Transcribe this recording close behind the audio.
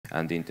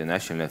and the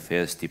International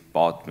Affairs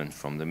Department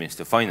from the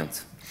Ministry of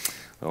Finance.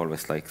 I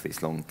always like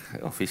these long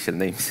official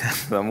names.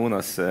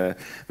 Ramūnas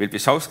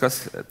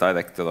Vilpišauskas,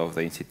 Director of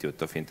the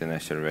Institute of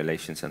International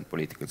Relations and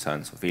Political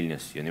Science of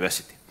Vilnius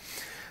University.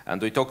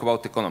 And we talk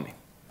about economy.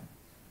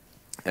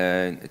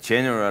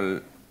 General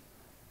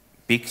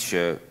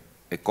picture,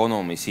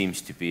 economy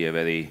seems to be a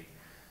very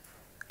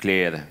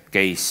clear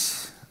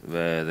case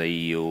where the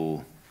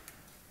EU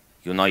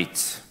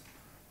unites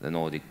the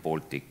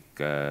Nordic-Baltic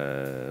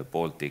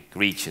Baltic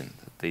region.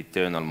 The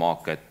internal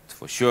market,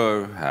 for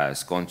sure,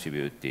 has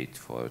contributed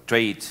for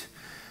trade.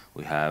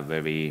 We have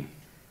very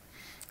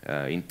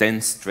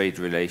intense trade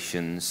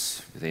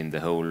relations within the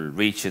whole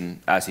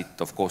region, as it,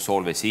 of course,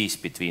 always is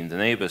between the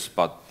neighbors,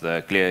 but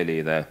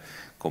clearly the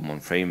common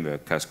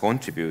framework has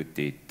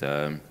contributed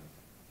to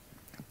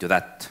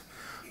that.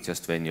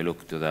 Just when you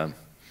look to the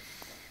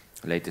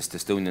latest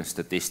Estonian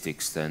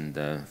statistics, then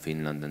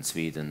Finland and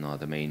Sweden are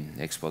the main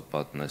export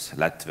partners.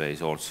 Latvia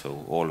is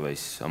also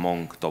always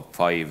among top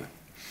 5.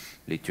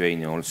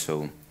 Lithuania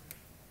also.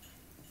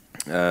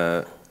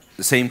 The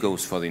same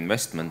goes for the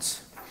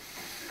investments,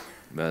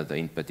 where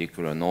in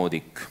particular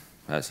Nordic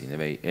has in a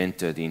way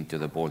entered into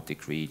the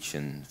Baltic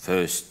region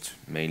first,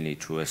 mainly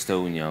through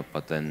Estonia,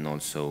 but then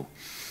also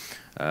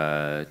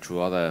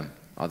through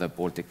other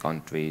Baltic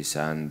countries,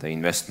 and the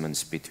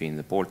investments between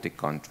the Baltic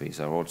countries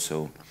are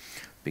also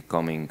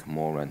becoming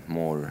more and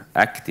more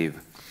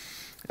active.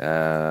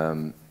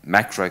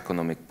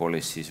 Macroeconomic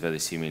policy is very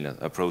similar.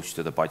 Approach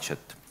to the budget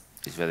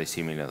is very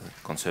similar,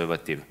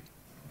 conservative.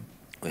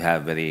 We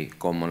have very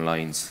common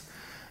lines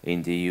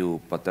in the EU,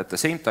 but at the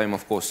same time,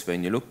 of course,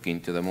 when you look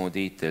into the more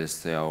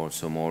details, there are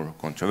also more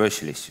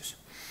controversial issues.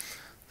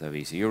 There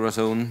is a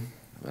Eurozone,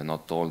 where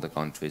not all the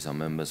countries are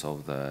members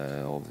of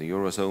the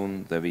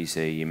Eurozone. There is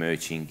an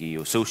emerging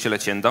EU social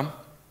agenda,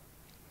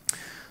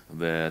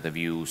 where the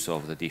views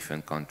of the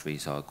different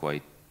countries are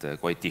quite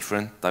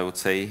different, I would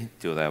say,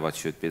 to what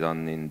should be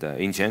done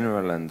in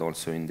general and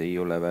also in the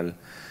EU level.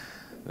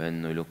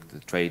 When we look at the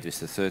trade with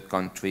the third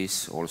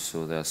countries,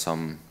 also there are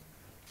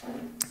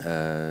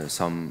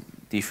some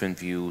different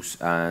views,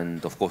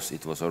 and of course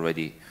it was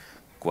already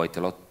quite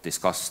a lot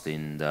discussed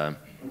in the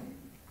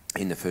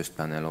first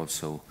panel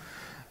also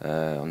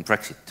on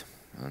Brexit.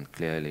 And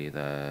clearly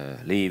the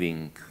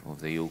leaving of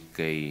the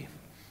UK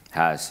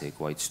has a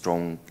quite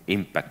strong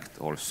impact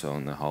also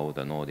on how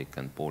the Nordic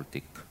and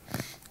Baltic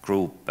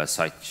group as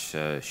such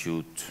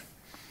should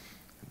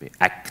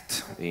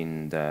act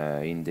in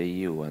the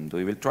EU, and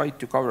we will try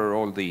to cover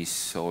all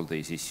these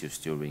issues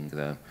during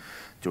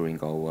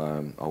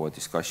our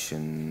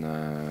discussion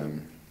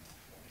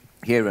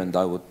here. And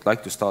I would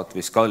like to start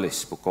with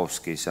Kallis,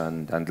 Bukovskis,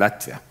 and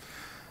Latvia.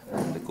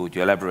 And could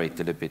you elaborate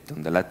a little bit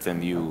on the Latvian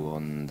view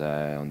on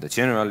the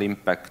general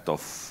impact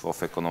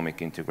of economic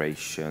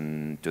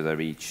integration to the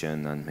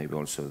region, and maybe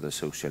also the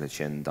social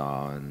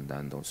agenda,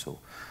 and also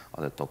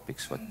other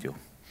topics what you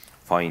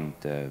find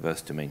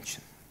worth to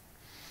mention?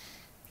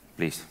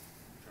 Please.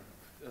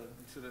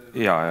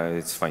 Yeah,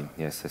 it's fine.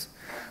 Yes.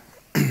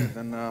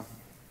 Then,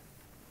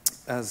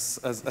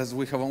 as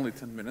we have only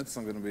 10 minutes,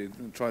 I'm going to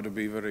try to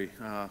be very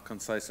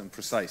concise and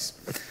precise.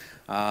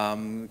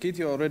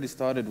 Kitty already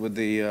started with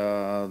the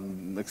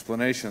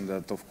explanation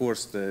that, of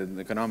course, the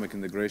economic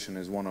integration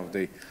is one of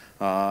the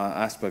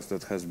aspects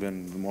that has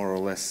been more or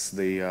less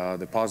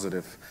the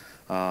positive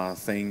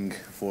thing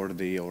for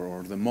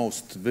or the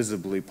most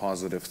visibly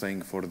positive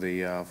thing for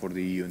the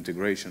EU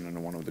integration,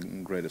 and one of the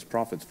greatest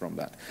profits from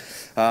that.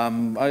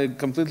 I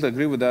completely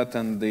agree with that,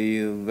 and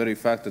the very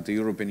fact that the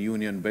European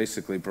Union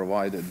basically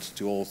provided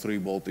to all 3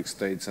 Baltic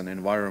states an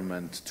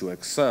environment to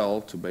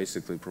excel, to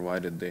basically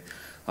provided the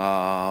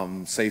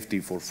safety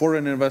for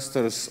foreign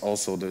investors,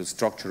 also the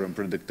structure and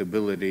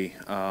predictability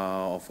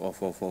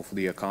of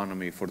the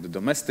economy for the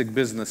domestic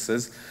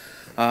businesses.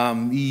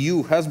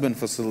 EU has been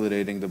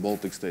facilitating the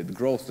Baltic state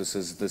growth. This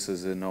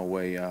is in no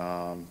way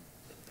a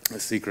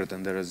secret,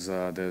 and there's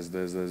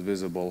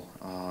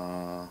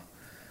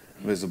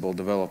visible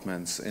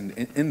developments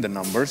in the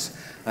numbers.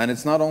 And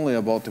it's not only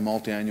about the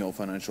multi-annual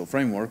financial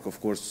framework, of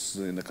course,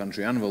 in the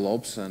country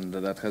envelopes, and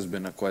that has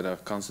been an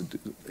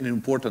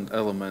important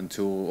element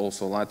to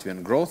also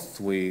Latvian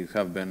growth. We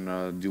have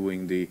been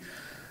doing the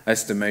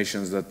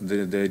estimations that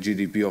the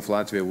GDP of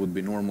Latvia would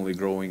be normally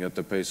growing at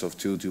the pace of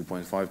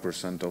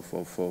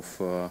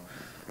 2.5%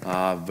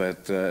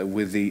 but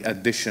with the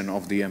addition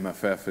of the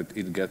MFF,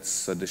 it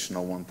gets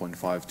additional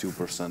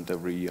 1.52%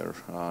 every year,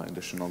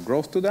 additional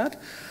growth to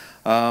that.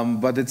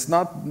 But it's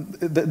not,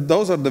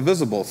 those are the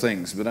visible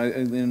things, but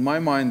in my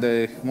mind,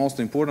 the most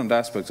important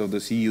aspect of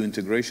this EU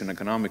integration,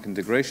 economic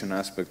integration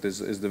aspect,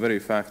 is the very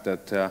fact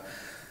that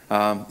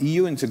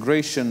EU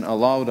integration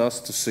allowed us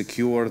to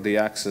secure the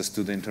access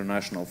to the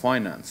international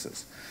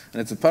finances.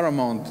 And it's a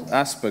paramount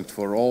aspect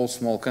for all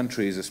small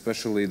countries,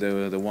 especially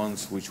the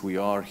ones which we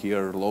are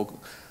here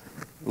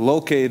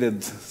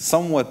located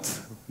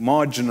somewhat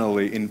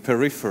marginally in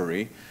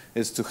periphery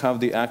is to have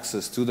the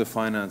access to the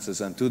finances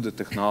and to the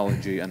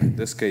technology, and in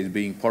this case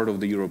being part of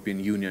the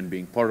European Union,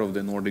 being part of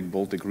the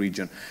Nordic-Baltic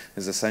region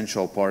is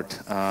essential part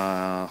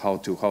how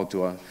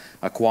to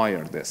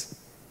acquire this.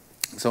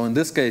 So in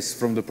this case,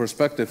 from the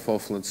perspective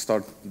of,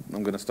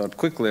 I'm going to start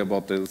quickly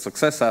about the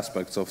success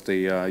aspects of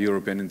the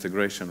European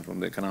integration from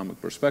the economic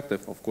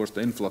perspective. Of course,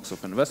 the influx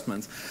of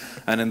investments.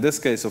 And in this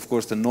case, of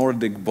course, the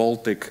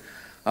Nordic-Baltic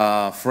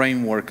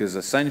framework is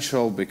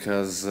essential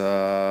because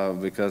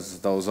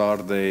those are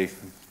the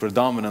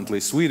predominantly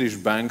Swedish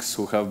banks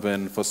who have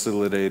been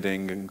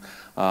facilitating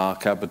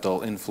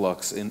capital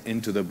influx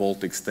into the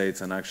Baltic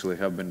states and actually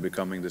have been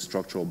becoming the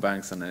structural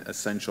banks and an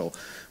essential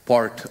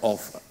part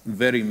of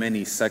very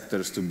many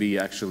sectors to be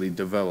actually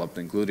developed,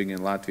 including in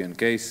Latvian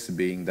case,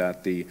 being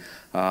that the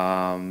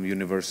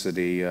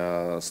university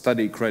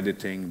study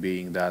crediting,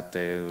 being that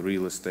the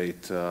real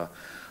estate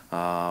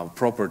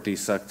property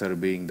sector,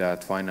 being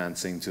that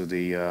financing to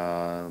the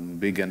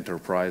big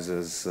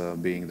enterprises,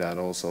 being that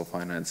also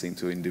financing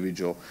to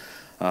individual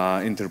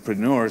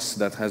entrepreneurs.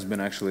 That has been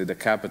actually the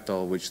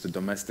capital which the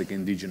domestic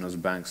indigenous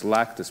banks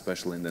lacked,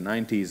 especially in the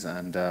 90s,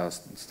 and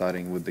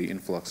starting with the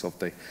influx of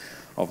the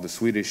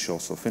Swedish,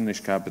 also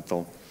Finnish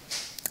capital.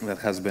 That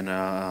has been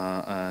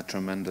a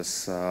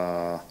tremendous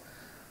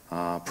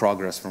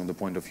progress from the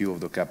point of view of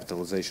the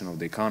capitalization of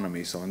the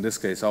economy. So in this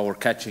case, our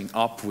catching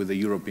up with the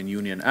European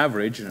Union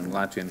average, in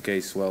Latvian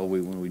case, well,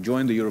 when we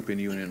joined the European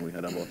Union, we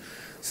had about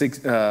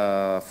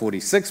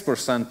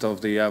 46% of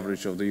the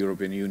average of the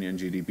European Union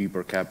GDP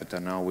per capita.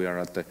 Now we are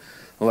at the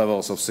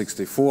levels of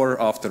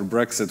 64. After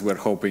Brexit, we're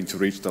hoping to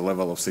reach the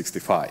level of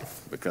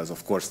 65, because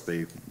of course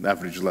the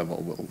average level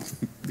will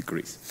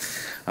decrease.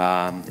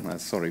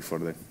 Sorry for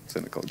the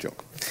cynical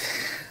joke.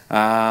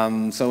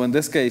 So in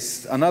this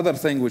case, another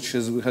thing which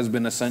has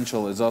been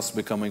essential is us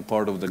becoming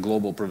part of the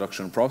global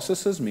production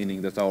processes,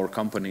 meaning that our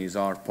companies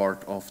are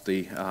part of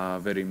the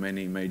very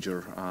many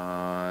major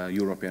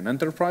European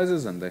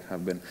enterprises, and they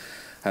have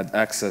had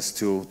access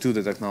to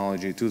the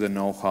technology, to the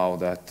know-how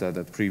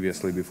that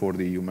previously, before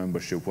the EU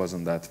membership,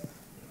 wasn't that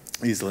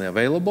easily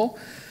available.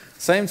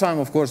 Same time,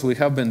 of course, we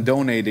have been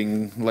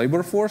donating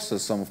labor force,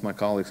 as some of my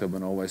colleagues have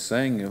been always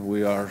saying.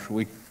 We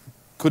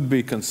could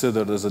be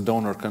considered as a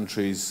donor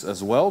countries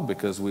as well,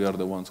 because we are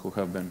the ones who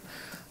have been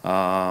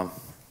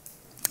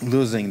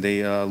losing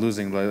the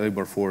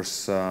labor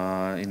force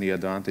in the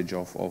advantage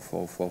of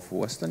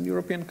Western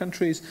European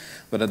countries.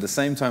 But at the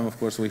same time, of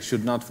course, we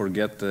should not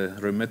forget the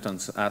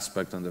remittance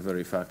aspect and the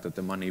very fact that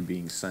the money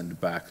being sent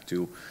back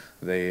to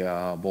the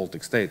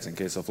Baltic states. In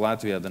case of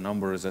Latvia, the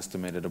number is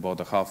estimated about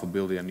 €500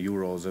 million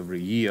every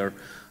year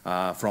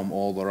from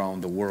all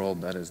around the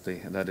world. That is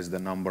the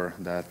number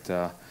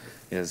that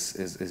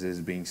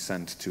is being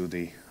sent to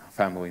the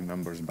family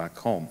members back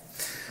home.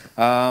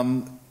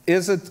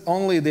 Is it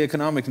only the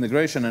economic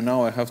integration? And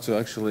now I have to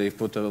actually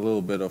put a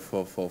little bit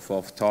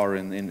of tar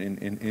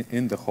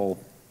in the whole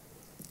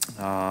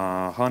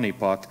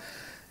honeypot.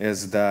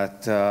 Is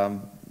that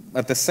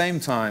at the same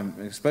time,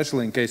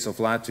 especially in case of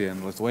Latvia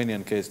and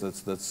Lithuanian case,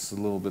 that's a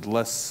little bit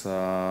less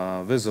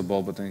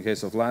visible, but in the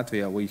case of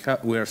Latvia,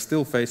 we are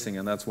still facing,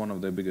 and that's one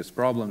of the biggest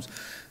problems,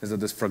 is that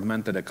this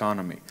fragmented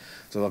economy.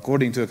 So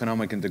according to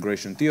economic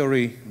integration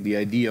theory, the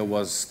idea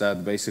was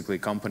that basically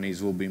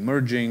companies will be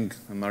merging,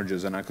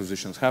 mergers and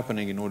acquisitions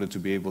happening in order to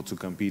be able to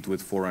compete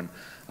with foreign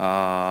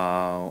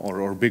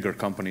or bigger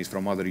companies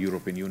from other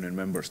European Union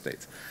member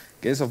states.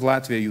 In case of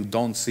Latvia, you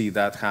don't see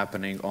that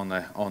happening on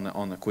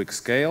a quick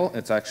scale.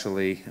 It's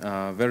actually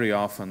very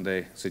often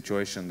the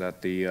situation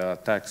that the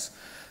tax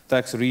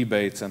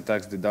rebates and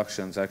tax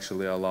deductions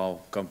actually allow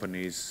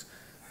companies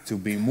to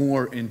be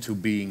more into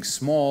being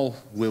small,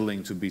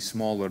 willing to be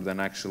smaller than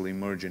actually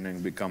merging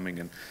and becoming.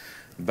 And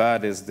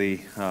bad is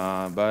the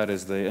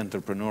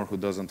entrepreneur who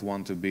doesn't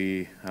want to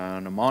be a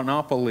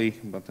monopoly.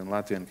 But in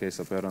Latvian case,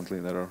 apparently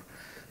there are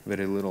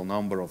very little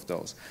number of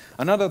those.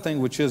 Another thing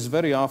which is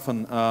very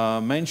often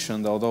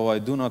mentioned, although I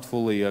do not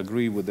fully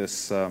agree with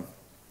this,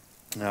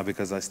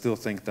 because I still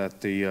think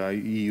that the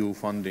EU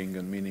funding,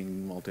 and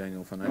meaning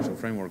multi-annual financial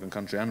framework and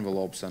country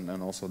envelopes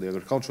and also the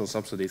agricultural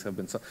subsidies have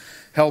been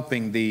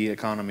helping the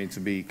economy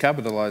to be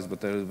capitalized, but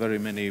there are very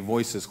many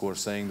voices who are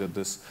saying that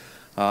this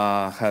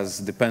has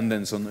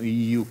dependence on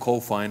EU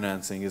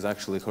co-financing is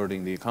actually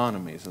hurting the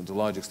economy. So to a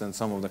large extent,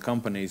 some of the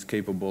companies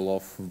capable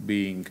of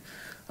being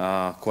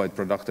quite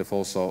productive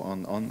also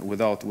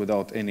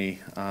without any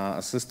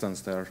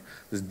assistance there,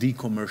 this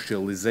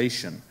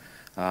decommercialization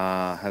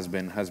has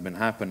been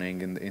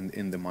happening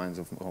in the minds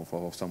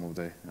of some of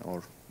the,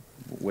 or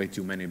way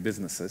too many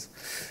businesses.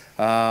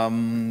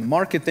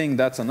 Marketing,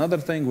 that's another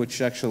thing which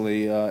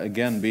actually,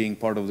 again, being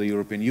part of the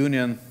European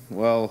Union,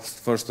 well,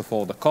 first of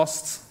all, the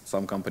costs.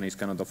 Some companies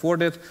cannot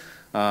afford it.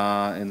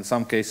 In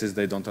some cases,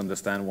 they don't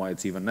understand why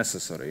it's even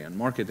necessary. And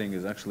marketing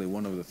is actually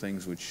one of the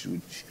things which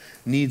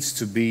needs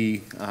to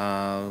be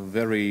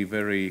very,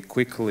 very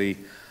quickly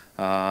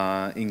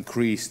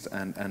increased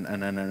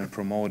and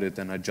promoted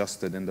and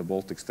adjusted in the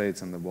Baltic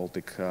states and the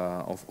Baltic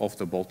of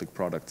the Baltic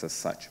products as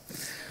such.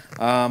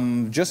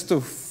 Just to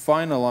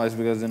finalize,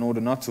 because in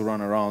order not to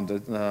run around,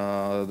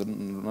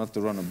 not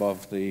to run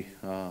above the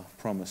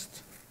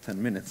promised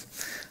 10 minutes,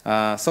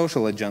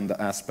 social agenda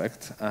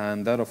aspect,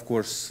 and that of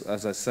course,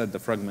 as I said, the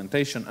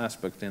fragmentation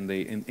aspect in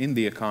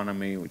the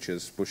economy, which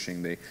is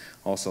pushing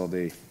also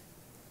the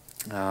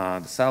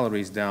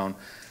salaries down,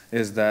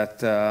 is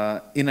that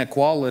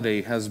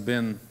inequality has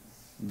been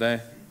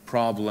the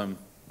problem,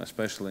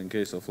 especially in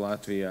case of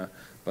Latvia,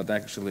 but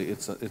actually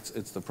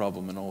it's the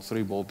problem in all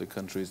three Baltic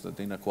countries, that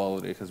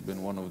inequality has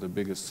been one of the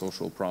biggest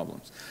social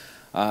problems.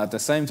 At the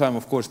same time,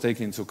 of course,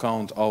 taking into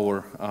account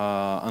our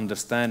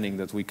understanding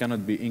that we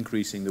cannot be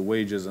increasing the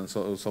wages and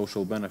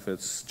social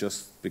benefits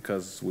just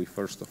because we,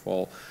 first of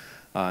all,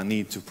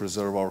 need to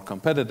preserve our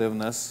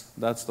competitiveness.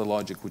 That's the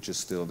logic which is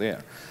still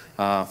there.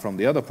 From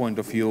the other point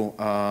of view,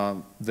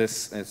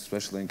 this,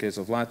 especially in case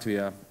of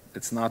Latvia,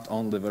 it's not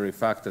only the very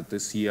fact that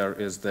this year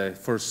is the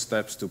first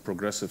steps to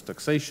progressive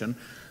taxation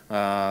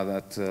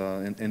that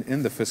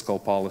in the fiscal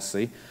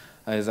policy,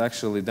 is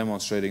actually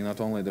demonstrating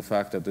not only the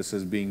fact that this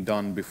is being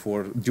done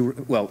before,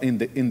 well, in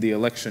the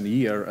election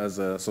year as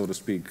a, so to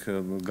speak,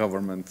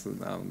 government,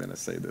 I'm going to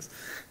say this,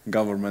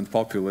 government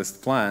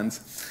populist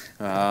plans,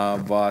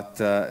 but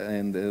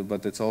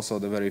it's also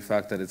the very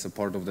fact that it's a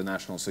part of the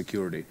national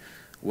security.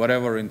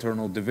 Whatever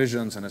internal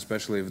divisions, and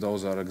especially if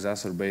those are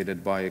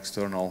exacerbated by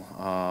external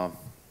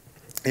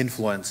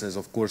influences,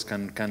 of course,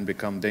 can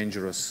become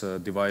dangerous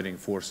dividing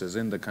forces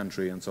in the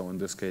country. And so in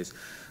this case,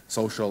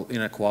 social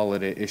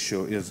inequality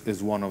issue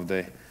is one of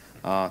the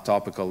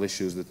topical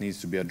issues that needs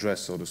to be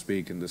addressed, so to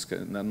speak. In this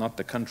case, not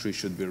the country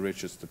should be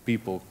rich, it's the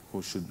people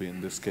who should be,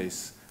 in this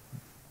case,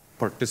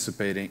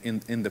 participating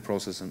in the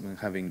process and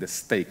having the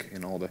stake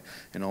in all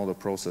the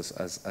process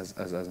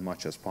as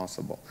much as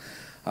possible.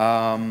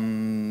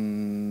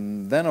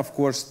 Then, of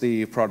course,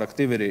 the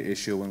productivity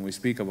issue, when we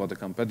speak about the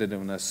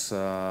competitiveness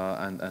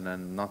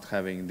and not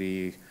having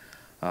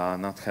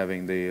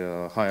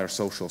the higher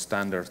social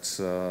standards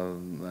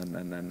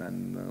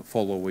and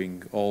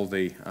following all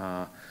the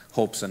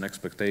hopes and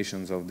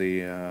expectations of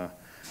the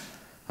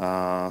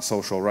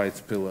social rights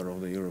pillar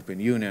of the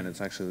European Union.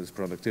 It's actually this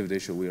productivity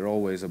issue. We are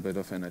always a bit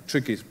of in a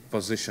tricky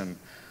position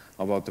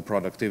about the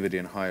productivity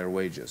and higher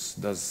wages.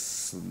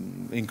 Does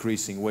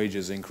increasing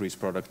wages increase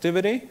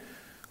productivity,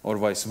 or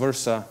vice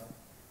versa?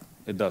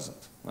 It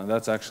doesn't. And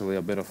that's actually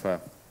a bit of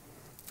a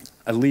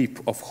leap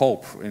of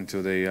hope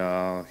into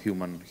the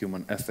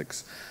human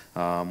ethics,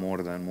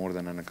 more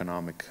than an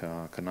economic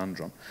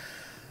conundrum.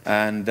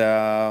 And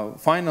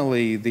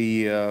finally,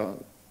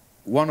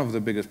 one of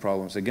the biggest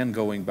problems, again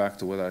going back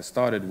to what I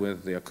started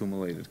with, the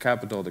accumulated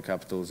capital, the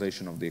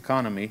capitalization of the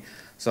economy.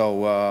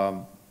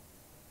 So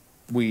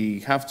we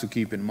have to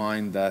keep in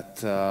mind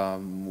that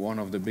one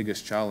of the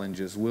biggest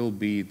challenges will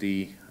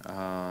be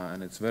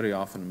and it's very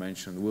often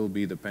mentioned, will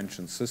be the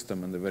pension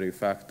system, and the very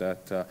fact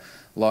that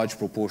large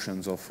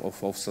proportions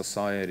of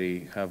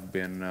society have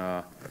been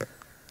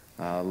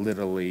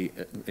literally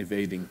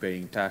evading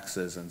paying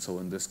taxes. And so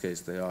in this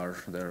case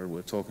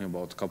we're talking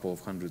about a couple of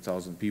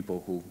 100,000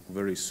 people who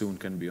very soon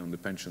can be on the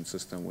pension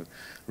system with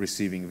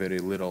receiving very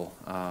little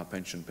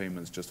pension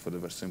payments, just for the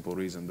very simple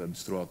reason that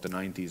throughout the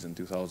 90s and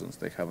 2000s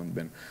they haven't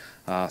been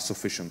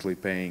sufficiently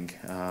paying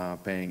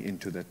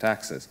into the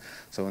taxes.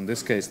 So in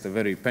this case, the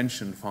very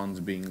pension funds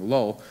being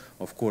low,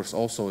 of course,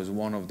 also is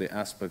one of the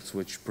aspects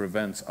which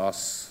prevents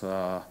us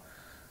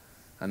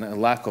and a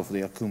lack of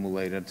the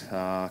accumulated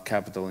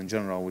capital in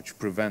general, which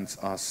prevents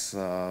us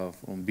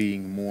from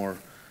being more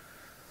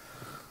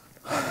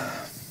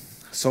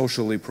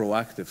socially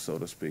proactive, so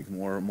to speak,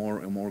 more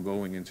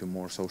going into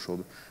more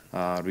social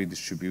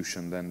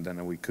redistribution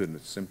than we could.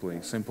 It's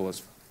simple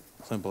as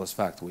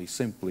fact. We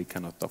simply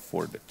cannot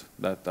afford it.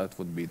 That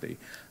would be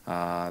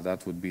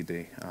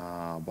the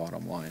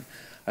bottom line.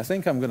 I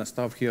think I'm going to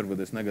stop here with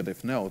this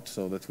negative note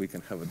so that we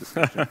can have a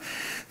discussion.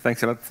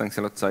 Thanks a lot. Thanks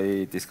a lot.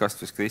 I discussed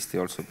with Kristi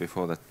also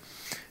before that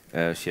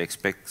she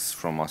expects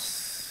from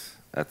us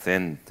at the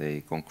end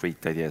the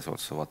concrete ideas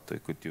also what we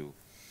could do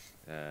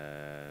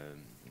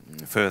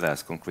further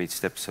as concrete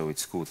steps. So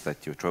it's good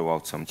that you throw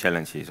out some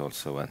challenges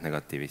also and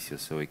negative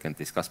issues so we can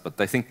discuss.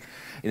 But I think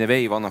in a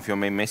way one of your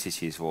main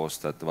messages was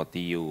that what the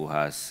EU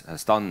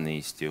has done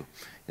is to,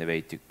 in a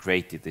way, to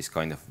create this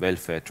kind of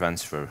welfare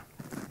transfer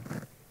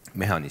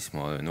mechanism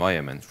or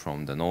environment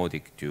from the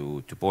Nordic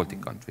to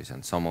Baltic countries,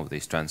 and some of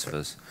these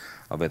transfers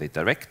are very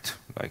direct,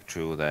 like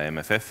through the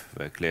MFF,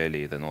 where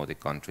clearly the Nordic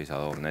countries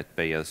are all net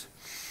payers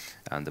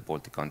and the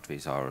Baltic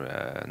countries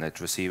are net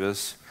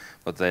receivers.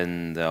 But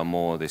then there are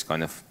more this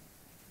kind of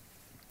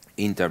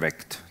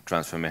indirect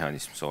transfer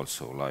mechanisms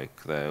also, like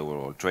the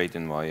overall trade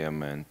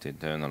environment,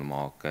 internal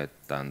market,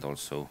 and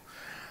also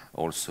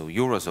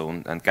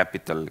Eurozone and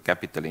capital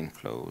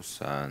inflows.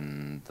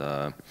 And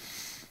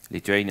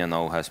Lithuania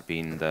now has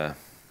been the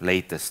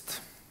latest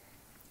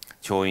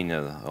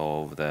joiner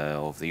of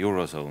the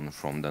Eurozone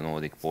from the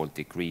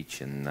Nordic-Baltic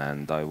region,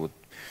 and I would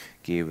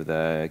give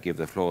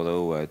the floor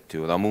over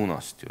to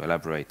Ramūnas to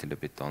elaborate a little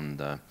bit on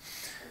the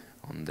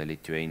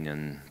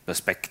Lithuanian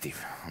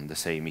perspective on the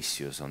same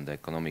issues, on the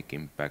economic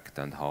impact,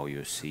 and how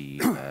you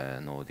see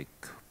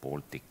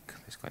Nordic-Baltic,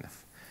 this kind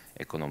of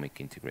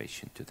economic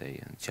integration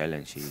today, and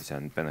challenges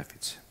and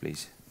benefits,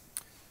 please.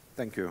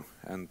 Thank you,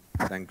 and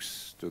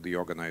thanks to the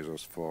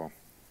organizers for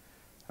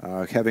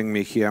having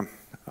me here.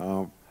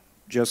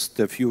 Just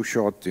a few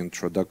short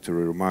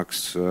introductory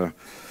remarks.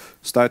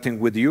 Starting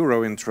with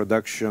Euro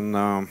introduction,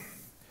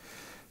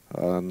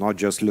 not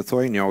just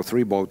Lithuania, or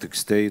 3 Baltic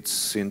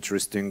states,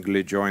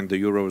 interestingly, joined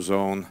the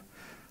Eurozone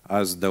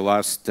as the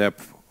last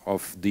step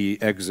of the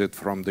exit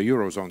from the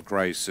Eurozone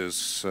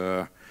crisis,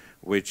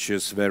 which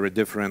is very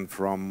different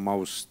from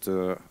most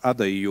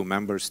other EU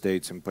member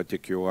states, in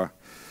particular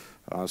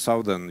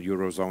southern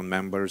Eurozone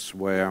members,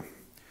 where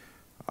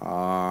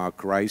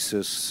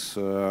crisis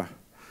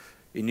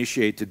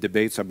initiated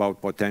debates about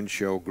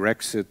potential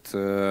Grexit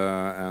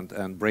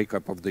and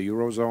breakup of the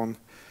Eurozone.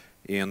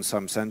 In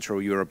some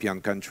Central European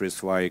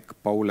countries like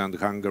Poland,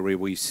 Hungary,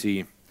 we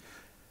see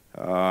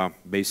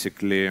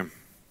basically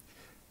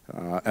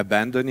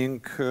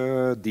abandoning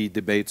the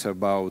debates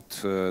about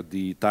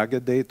the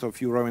target date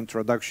of Euro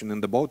introduction. In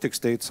the Baltic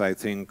states, I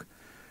think,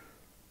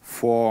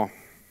 for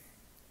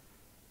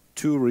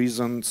 2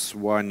 reasons.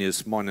 One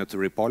is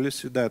monetary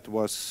policy that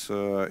was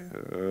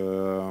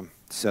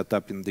set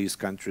up in these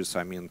countries.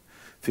 I mean,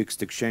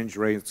 fixed exchange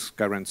rates,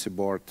 currency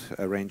board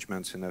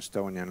arrangements in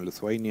Estonia and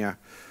Lithuania.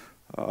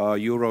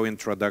 Euro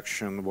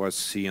introduction was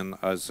seen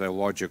as a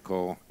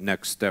logical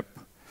next step.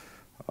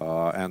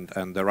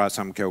 And there are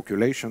some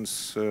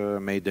calculations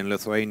made in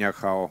Lithuania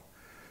how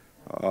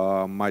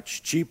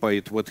much cheaper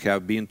it would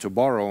have been to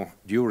borrow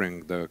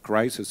during the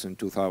crisis in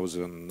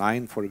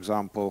 2009, for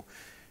example,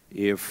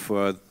 if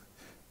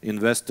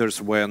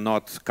investors were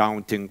not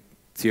counting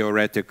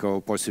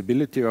theoretical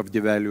possibility of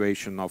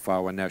devaluation of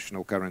our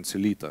national currency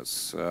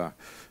litas.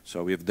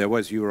 So if there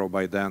was euro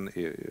by then,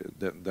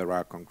 there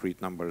are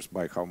concrete numbers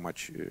by how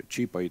much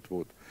cheaper it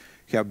would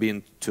have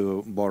been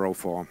to borrow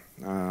for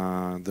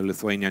the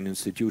Lithuanian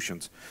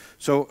institutions.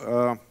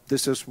 So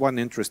this is one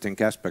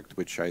interesting aspect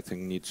which I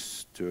think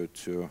needs to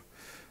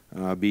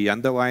be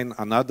underlined.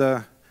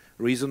 Another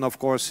reason, of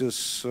course,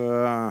 is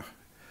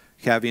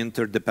have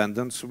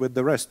interdependence with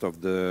the rest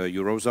of the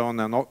Eurozone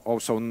and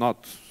also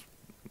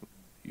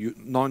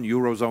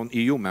non-Eurozone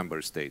EU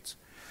member states.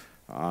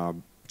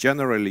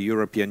 Generally,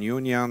 European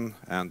Union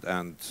and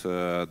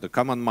the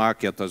common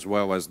market, as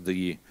well as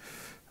the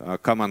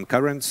common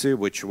currency,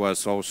 which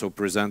was also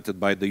presented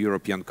by the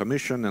European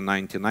Commission in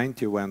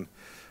 1990 when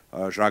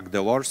Jacques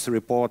Delors'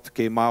 report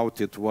came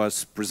out. It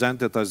was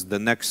presented as the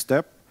next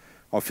step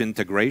of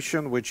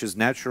integration, which is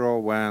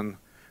natural when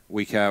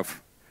we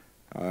have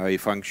a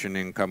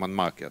functioning common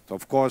market.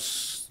 Of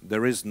course,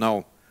 there is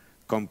no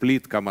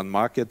complete common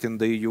market in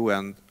the EU,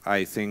 and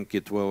I think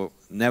it will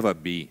never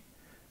be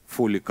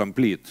fully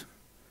complete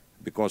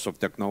because of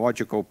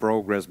technological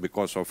progress,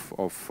 because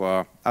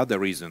of other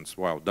reasons.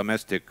 Well,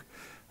 domestic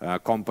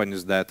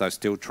companies that are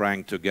still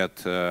trying to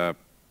get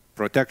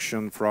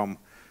protection from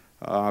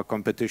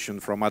competition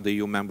from other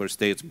EU member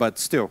states. But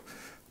still,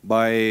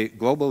 by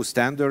global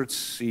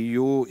standards,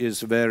 EU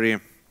is a very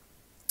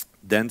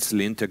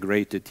densely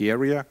integrated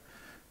area.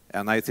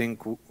 And I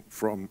think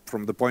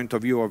from the point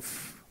of view of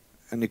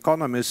an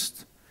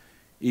economist,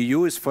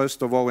 EU is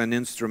first of all an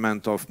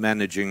instrument of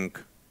managing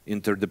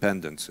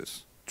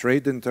interdependencies.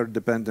 Trade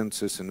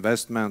interdependencies,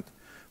 investment,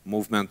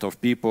 movement of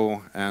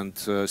people, and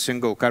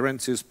single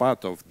currency is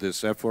part of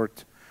this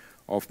effort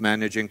of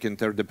managing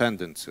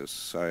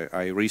interdependencies.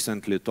 I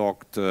recently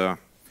talked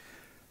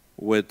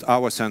with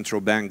our central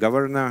bank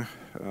governor,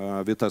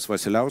 Vitas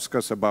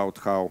Vasiliauskas, about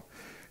how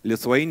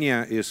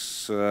Lithuania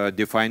is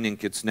defining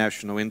its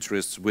national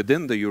interests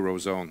within the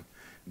Eurozone,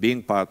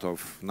 being part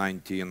of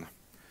 19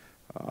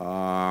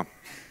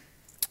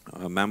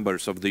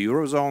 members of the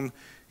Eurozone.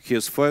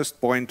 His first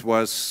point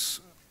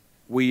was,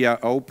 we are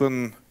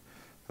open,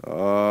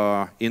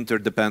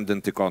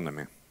 interdependent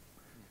economy.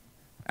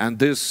 And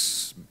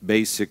this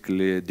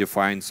basically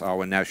defines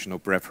our national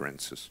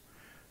preferences.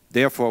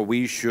 Therefore,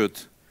 we should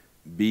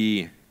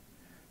be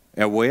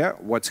aware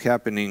what's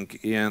happening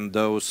in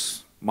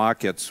those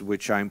markets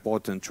which are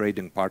important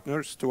trading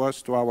partners to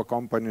us, to our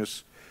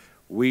companies.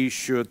 We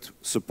should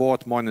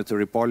support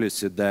monetary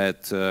policy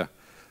that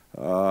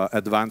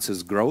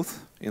advances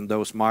growth in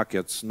those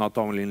markets, not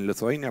only in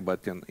Lithuania,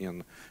 but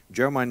in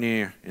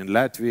Germany, in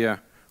Latvia.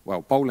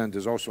 Well, Poland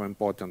is also an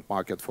important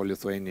market for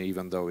Lithuania,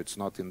 even though it's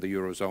not in the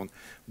Eurozone.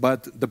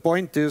 But the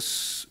point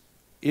is,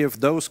 if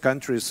those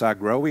countries are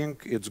growing,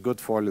 it's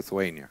good for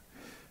Lithuania.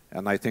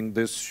 And I think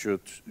this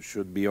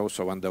should be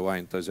also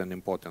underlined as an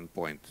important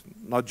point.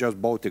 Not just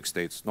Baltic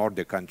states,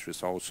 Nordic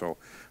countries also,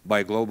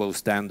 by global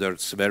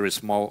standards, very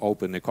small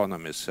open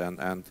economies.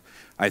 And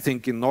I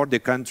think in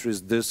Nordic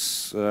countries,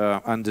 this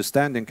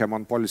understanding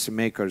among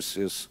policymakers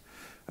is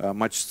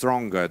much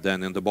stronger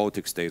than in the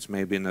Baltic states.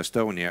 Maybe in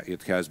Estonia,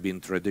 it has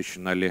been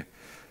traditionally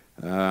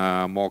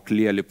more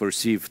clearly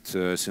perceived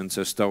since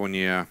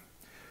Estonia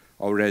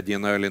already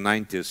in the early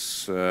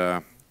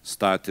 90s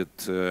started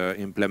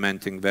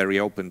implementing very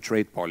open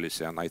trade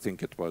policy, and I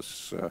think it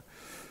was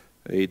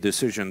a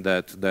decision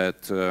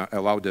that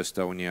allowed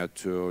Estonia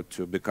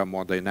to become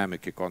more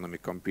dynamic economy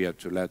compared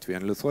to Latvia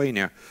and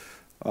Lithuania.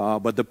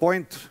 But the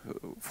point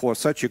for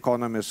such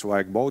economies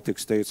like Baltic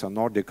states and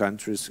Nordic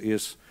countries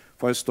is,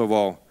 first of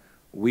all,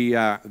 we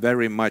are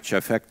very much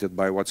affected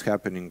by what's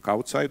happening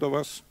outside of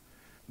us,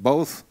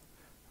 both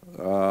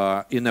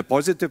in a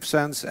positive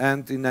sense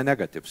and in a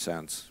negative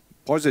sense.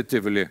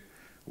 Positively,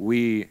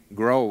 we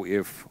grow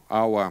if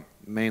our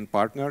main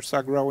partners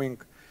are growing.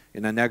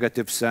 In a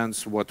negative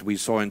sense, what we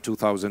saw in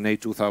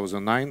 2008,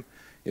 2009,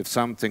 if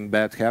something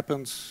bad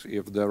happens,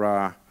 if there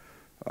are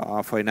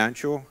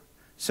financial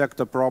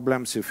sector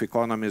problems, if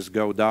economies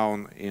go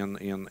down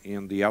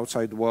in the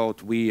outside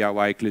world, we are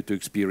likely to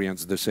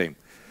experience the same.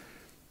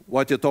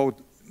 What it all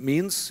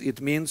means?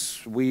 It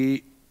means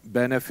we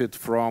benefit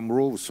from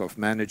rules of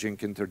managing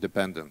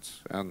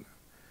interdependence. And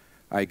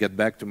I get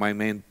back to my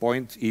main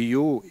point.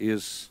 EU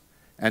is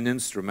an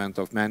instrument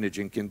of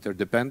managing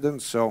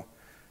interdependence. So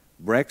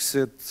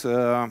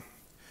Brexit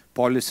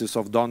policies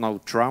of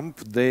Donald Trump,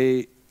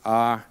 they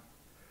are,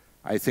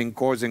 I think,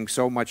 causing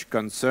so much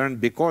concern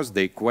because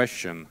they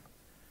question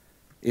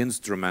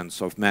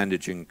instruments of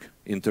managing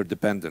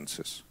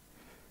interdependencies.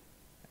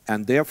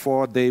 And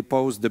therefore, they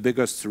pose the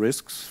biggest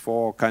risks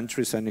for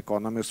countries and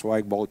economies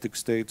like Baltic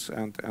states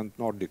and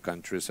Nordic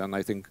countries. And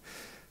I think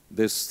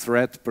this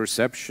threat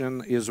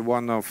perception is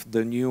one of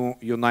the new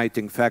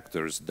uniting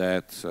factors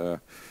that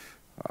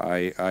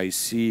I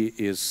see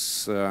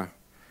is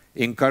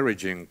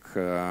encouraging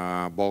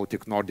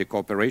Baltic-Nordic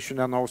cooperation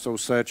and also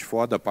search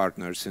for other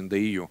partners in the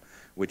EU,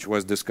 which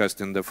was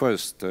discussed in the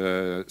first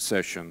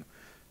session.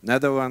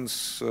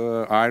 Netherlands,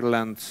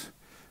 Ireland,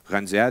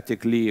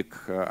 Hanseatic League,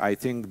 I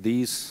think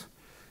these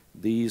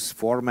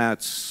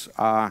formats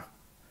are,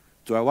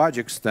 to a large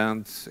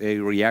extent, a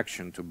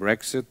reaction to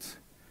Brexit,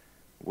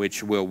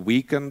 which will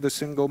weaken the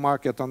single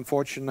market,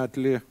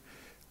 unfortunately.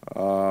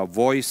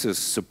 Voices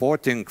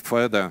supporting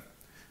further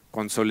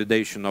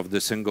consolidation of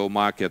the single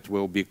market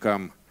will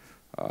become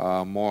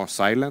more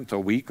silent or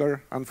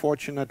weaker,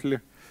 unfortunately.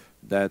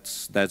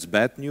 That's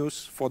bad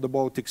news for the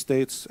Baltic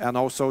states, and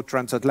also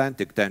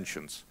transatlantic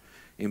tensions.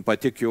 In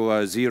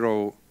particular,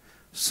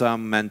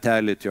 zero-sum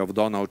mentality of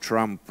Donald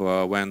Trump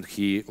when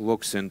he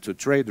looks into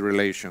trade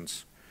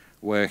relations,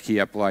 where he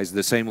applies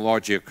the same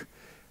logic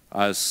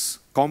as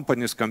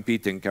companies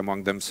competing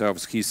among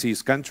themselves. He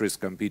sees countries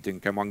competing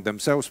among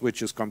themselves,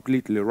 which is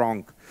completely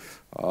wrong.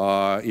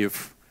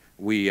 If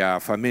we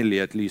are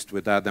familiar, at least,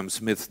 with Adam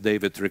Smith,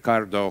 David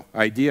Ricardo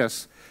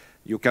ideas,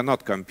 you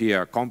cannot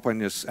compare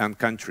companies and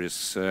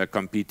countries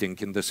competing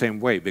in the same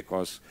way,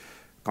 because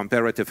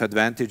comparative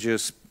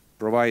advantages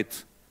provide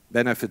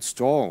benefits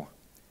to all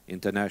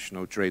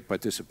international trade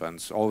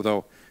participants,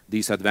 although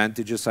these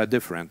advantages are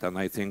different. And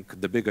I think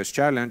the biggest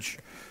challenge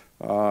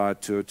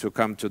to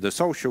come to the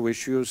social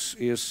issues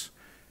is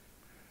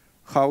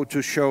how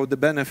to show the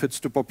benefits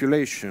to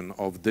population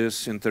of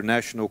this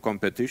international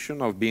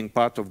competition, of being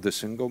part of the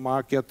single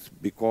market,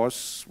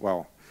 because,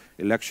 well,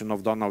 election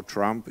of Donald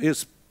Trump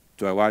is,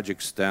 to a large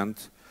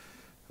extent,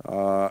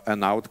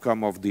 an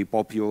outcome of the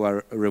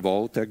popular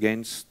revolt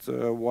against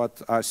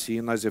what are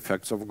seen as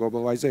effects of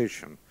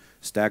globalization,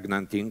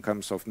 stagnant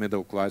incomes of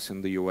middle class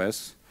in the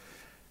US.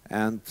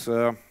 And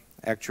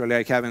actually,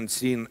 I haven't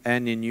seen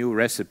any new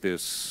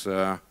recipes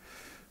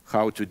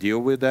how to deal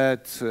with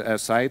that,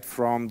 aside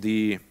from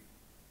the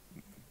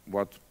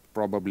what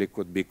probably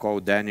could be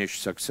called Danish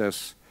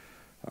success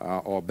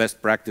or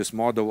best practice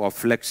model of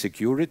flex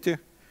security,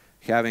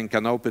 having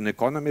an open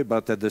economy,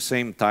 but at the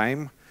same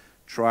time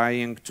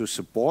trying to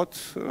support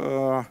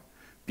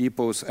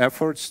people's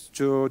efforts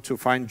to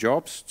find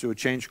jobs, to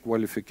change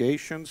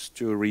qualifications,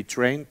 to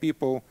retrain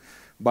people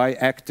by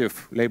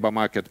active labor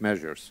market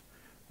measures.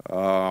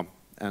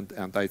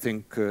 And I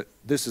think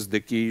this is the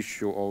key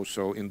issue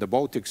also in the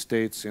Baltic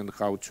states in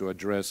how to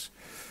address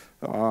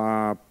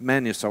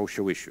many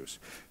social issues.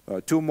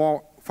 Two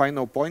more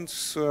final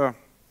points.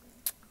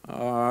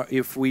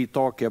 If we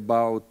talk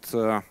about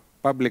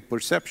public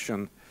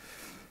perception,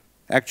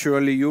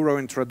 actually euro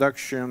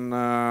introduction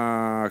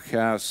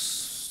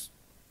has,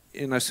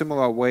 in a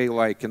similar way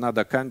like in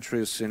other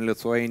countries, in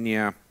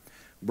Lithuania,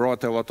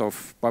 brought a lot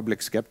of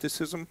public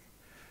skepticism,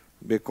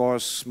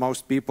 because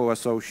most people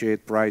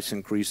associate price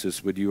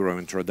increases with euro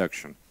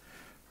introduction.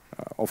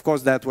 Of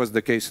course, that was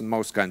the case in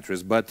most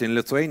countries, but in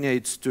Lithuania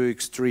it's to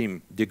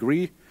extreme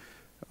degree,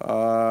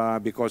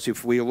 because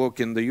if we look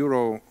in the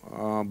Euro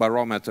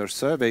barometer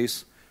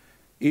surveys,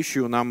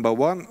 issue number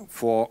one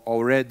for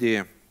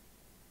already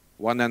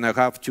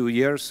 1.5 to 2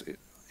 years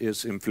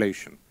is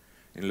inflation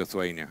in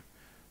Lithuania.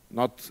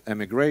 Not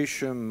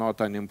emigration,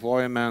 not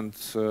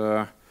unemployment,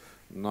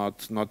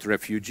 not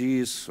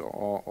refugees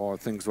or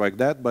things like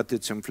that, but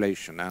it's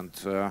inflation. And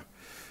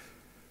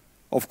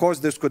of course,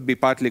 this could be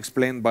partly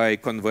explained by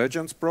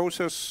convergence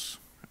process,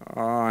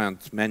 and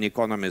many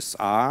economists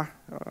are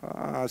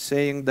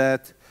saying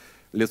that.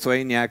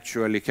 Lithuania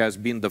actually has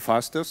been the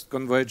fastest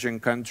converging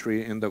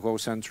country in the whole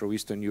Central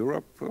Eastern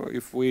Europe.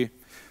 If we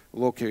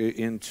look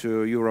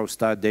into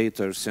Eurostat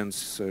data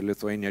since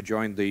Lithuania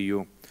joined the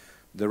EU,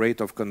 the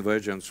rate of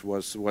convergence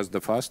was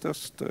the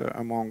fastest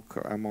among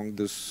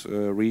this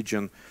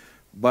region,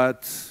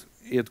 but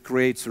it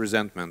creates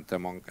resentment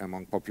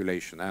among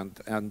population,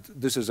 and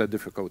this is a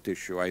difficult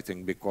issue, I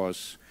think,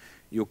 because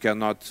you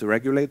cannot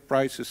regulate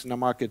prices in a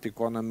market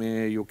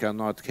economy, you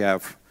cannot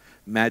have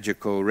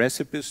magical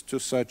recipes to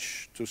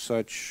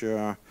such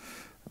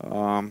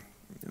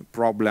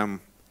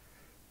problem.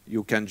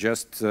 You can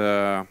just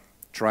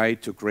try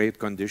to create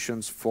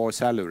conditions for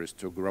salaries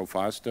to grow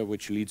faster,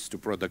 which leads to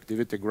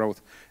productivity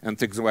growth and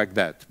things like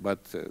that. But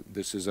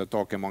this is a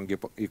talk among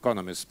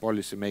economists.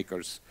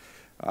 Policymakers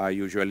are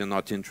usually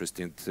not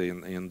interested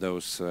in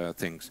those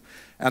things.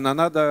 And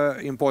another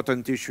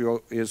important issue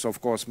is,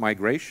 of course,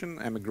 migration,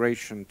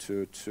 emigration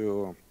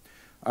to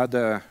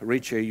other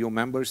rich EU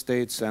member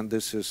states, and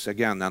this is,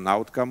 again, an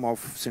outcome of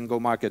single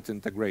market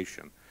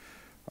integration.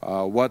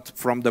 What,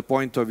 from the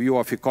point of view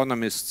of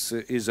economists,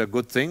 is a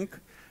good thing,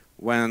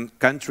 when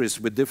countries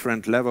with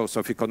different levels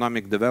of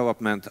economic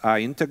development are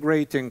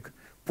integrating,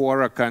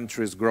 poorer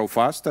countries grow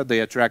faster, they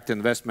attract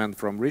investment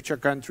from richer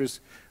countries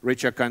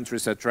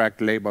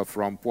attract labor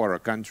from poorer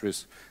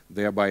countries,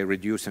 thereby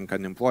reducing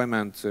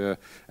unemployment,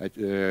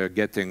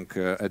 getting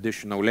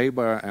additional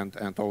labor,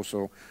 and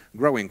also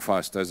growing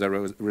faster as a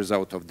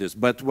result of this.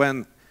 But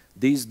when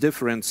these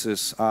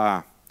differences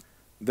are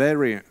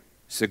very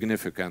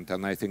significant,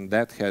 and I think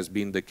that has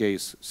been the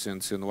case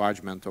since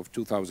enlargement of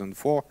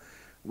 2004,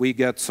 we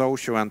get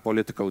social and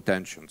political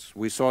tensions.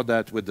 We saw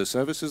that with the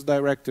Services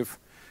Directive,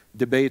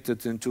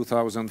 debated in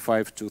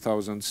 2005,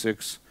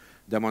 2006,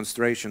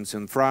 demonstrations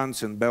in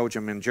France, in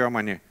Belgium, in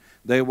Germany.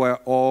 They were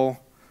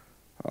all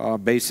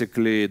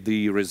basically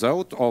the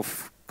result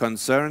of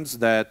concerns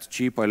that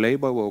cheaper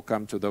labor will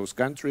come to those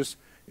countries.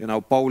 You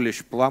know,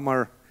 Polish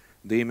plumber,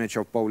 the image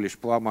of Polish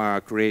plumber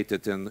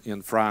created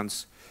in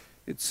France,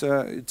 it's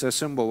a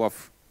symbol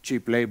of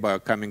cheap labor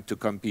coming to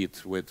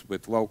compete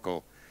with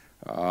local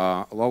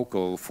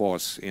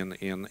force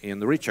in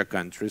richer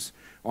countries.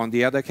 On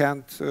the other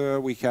hand,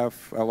 we have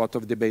a lot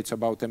of debates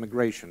about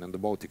immigration in the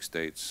Baltic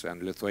states,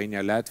 and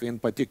Lithuania, Latvia in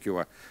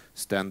particular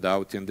stand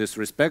out in this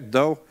respect,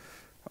 though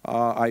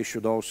I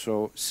should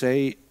also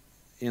say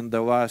in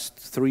the last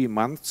 3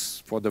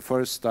 months, for the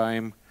first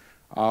time,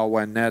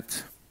 our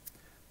net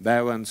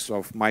balance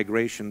of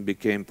migration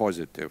became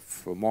positive.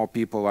 More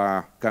people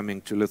are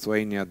coming to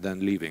Lithuania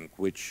than leaving,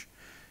 which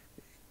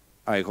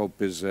I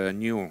hope is a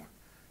new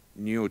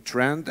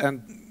trend,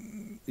 and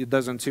it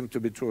doesn't seem to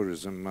be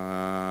tourism,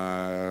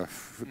 not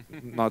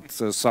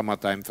a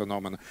summertime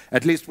phenomenon.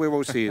 At least we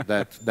will see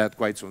that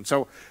quite soon.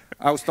 So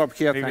I'll stop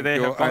here. Maybe Thank they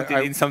you. have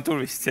counted in some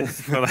tourists.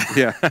 Yes,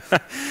 yeah,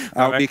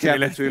 I'll be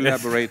happy to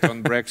elaborate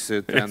on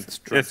Brexit and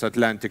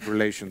transatlantic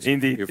relations.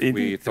 Indeed, if indeed.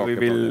 we talk We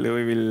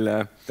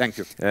will thank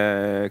you.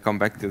 come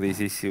back to these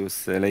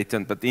issues later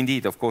on. But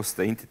indeed, of course,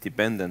 the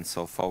interdependence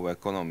of our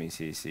economies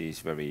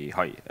is very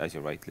high, as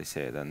you rightly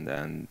said,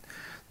 and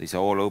these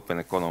are all open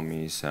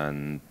economies,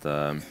 and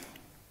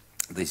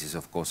this is,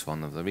 of course,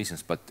 one of the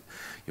reasons. But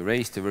you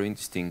raised a very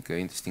interesting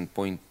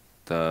point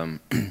of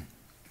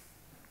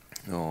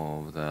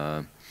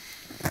the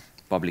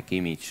public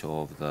image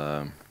of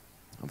the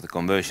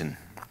conversion,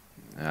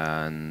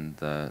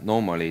 and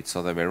normally it's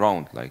other way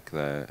around, like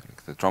the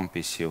Trump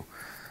issue,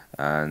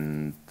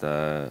 and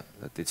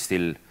that it's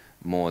still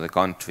more the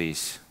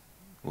countries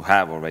who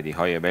have already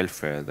higher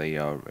welfare, they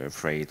are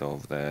afraid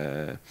of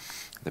the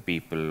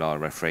people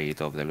are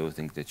afraid of the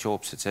losing their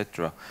jobs,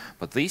 etc.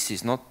 But this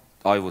is not,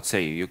 I would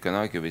say, you can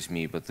argue with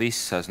me, but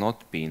this has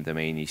not been the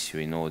main issue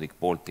in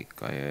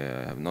Nordic-Baltic. I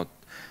have not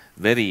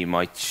very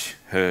much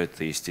heard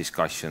these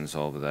discussions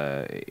of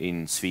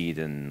in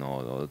Sweden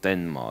or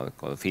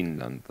Denmark or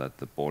Finland that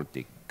the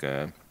Baltic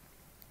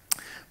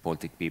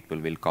people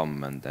will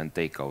come and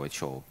take our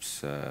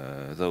jobs,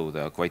 though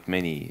there are quite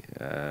many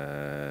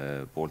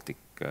Baltic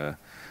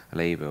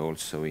labor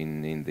also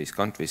in these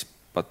countries.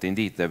 But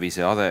indeed, there is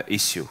another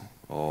issue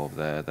of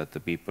that the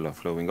people are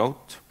flowing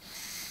out,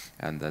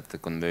 and that the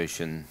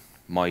conversion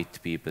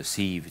might be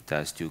perceived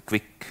as too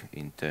quick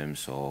in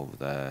terms of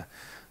the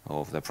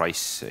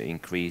price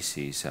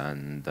increases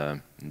and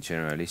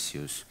general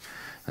issues.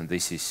 And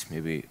this is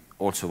maybe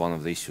also one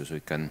of the issues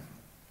we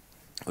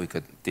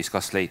could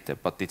discuss later.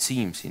 But it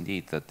seems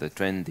indeed that the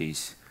trend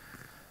is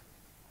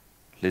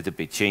a little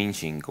bit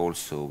changing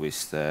also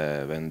with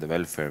when the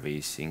welfare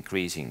is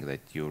increasing,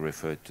 that you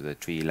referred to the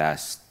 3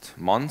 last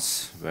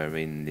months, where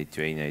in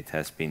Lithuania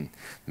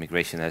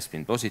migration has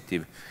been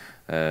positive.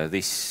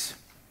 This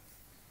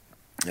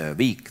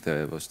week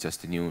there was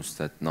just the news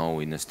that now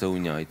in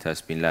Estonia it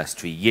has been last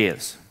 3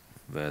 years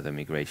where the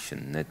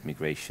net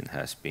migration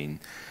has been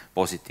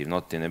positive,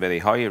 not in a very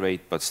high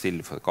rate, but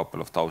still for a couple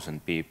of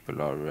thousand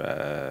people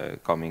are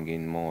coming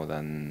in more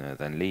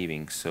than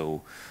leaving.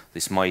 So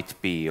this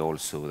might be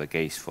also the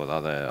case for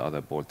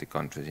other Baltic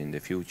countries in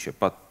the future.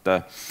 But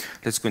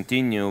let's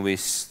continue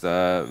with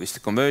the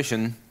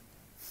conversion.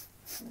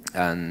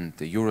 and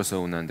the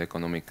Eurozone and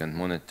Economic and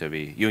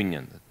Monetary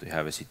Union, that we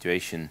have a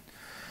situation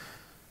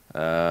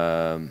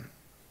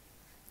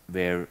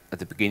where at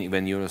the beginning,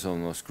 when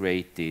Eurozone was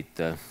created,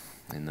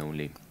 and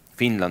only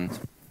Finland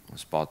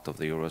was part of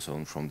the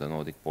Eurozone from the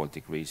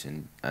Nordic-Baltic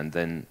region, and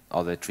then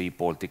other 3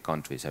 Baltic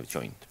countries have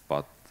joined,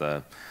 but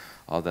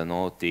other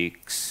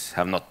Nordics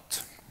have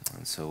not.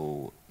 And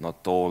so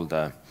not all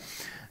the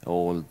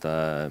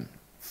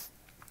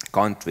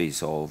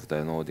countries of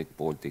the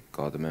Nordic-Baltic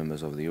are the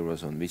members of the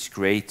Eurozone,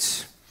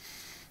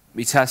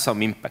 which has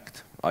some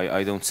impact.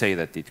 I don't say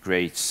that it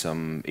creates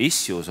some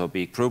issues or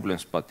big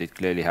problems, but it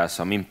clearly has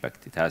some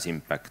impact. It has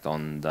impact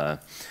on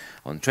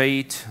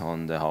trade,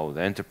 on how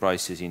the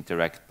enterprises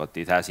interact, but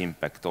it has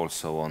impact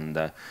also on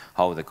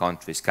how the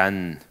countries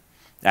can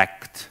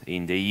act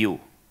in the EU,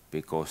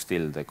 because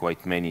still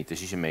quite many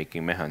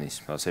decision-making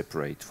mechanisms are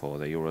separate for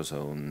the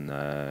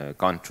Eurozone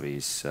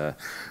countries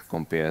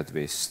compared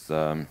with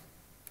the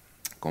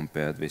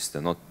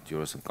not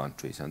Eurozone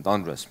countries. And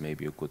Andres,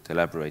 maybe you could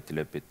elaborate a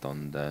little bit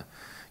on the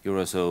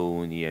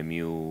Eurozone,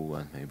 EMU,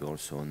 and maybe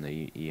also on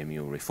the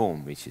EMU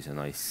reform, which is a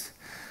nice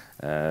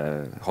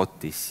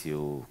hot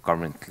issue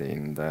currently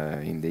in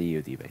the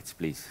EU debates,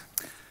 please.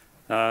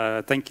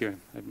 Thank you.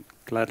 I'd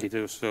gladly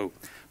do so.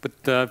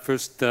 But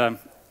first, I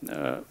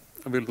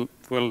will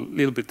dwell a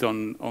little bit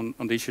on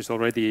the issues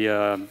already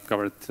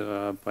covered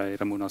by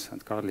Ramunas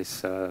and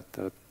Karlis.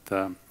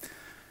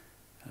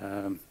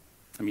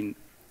 I mean,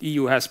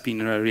 EU has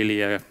been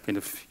really a kind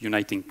of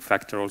uniting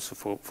factor also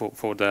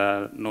for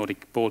the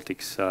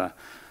Nordic-Baltics.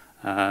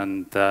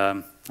 And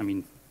I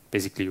mean,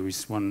 basically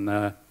with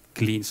one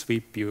clean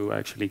sweep, you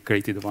actually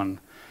created one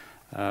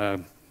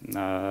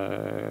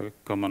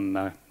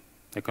common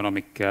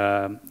economic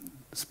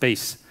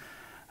space.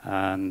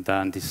 And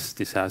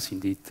this has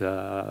indeed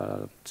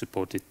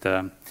supported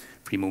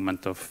free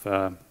movement of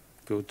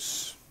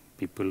goods,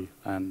 people,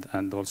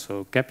 and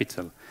also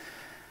capital.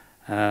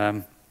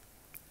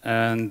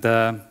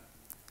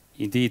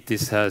 Indeed,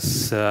 this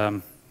has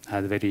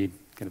had a very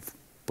kind of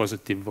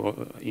positive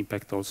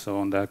impact also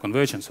on the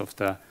convergence of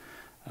the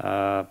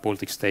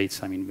Baltic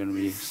states. I mean, when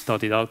we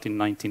started out in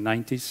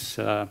 1990s,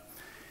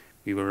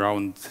 we were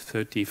around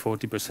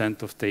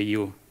 30–40% of the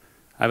EU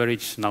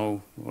average.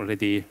 Now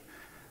already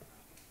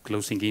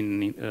closing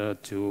in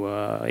to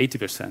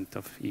 80%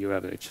 of EU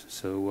average.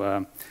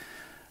 So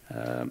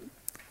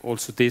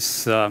also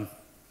this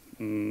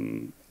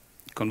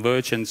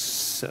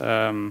convergence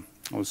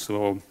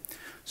also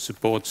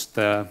supports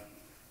the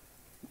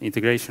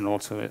integration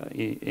also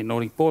in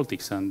Nordic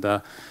Baltics, and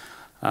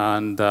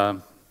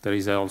there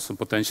is also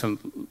potential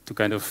to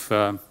kind of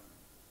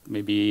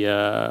maybe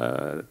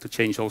to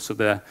change also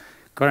the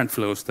current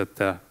flows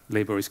that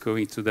labor is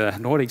going to the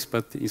Nordics,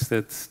 but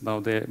instead now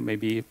there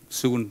maybe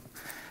soon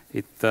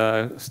it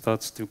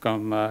starts to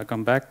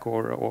come back,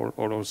 or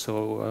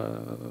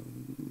also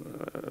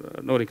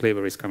Nordic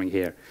labor is coming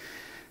here.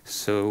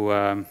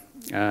 So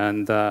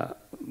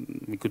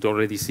we could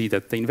already see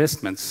that the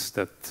investments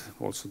that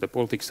also the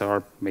Baltics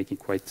are making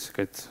quite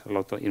a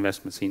lot of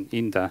investments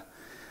in the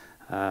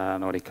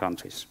Nordic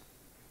countries.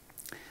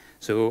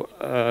 So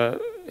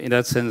in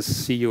that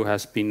sense, EU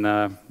has been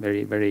a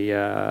very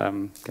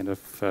kind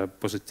of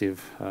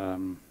positive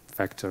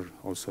factor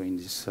also in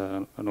this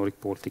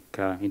Nordic-Baltic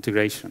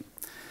integration.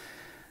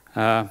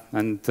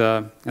 And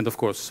of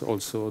course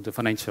also the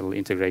financial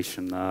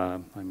integration. I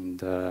mean,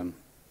 the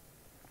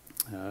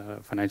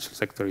financial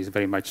sector is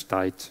very much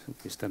tied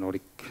with the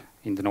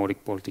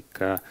Nordic-Baltic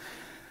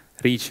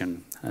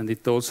region, and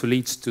it also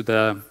leads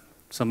to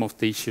some of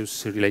the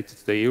issues related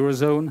to the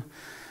Eurozone.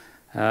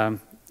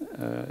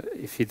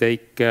 If you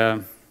take,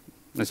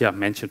 as I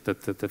mentioned,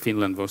 that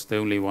Finland was the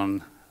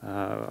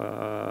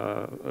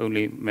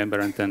only member,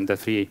 and then the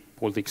 3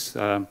 Baltics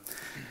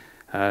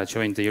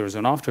joined the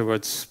Eurozone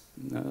afterwards.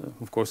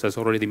 Of course, as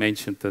already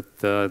mentioned, that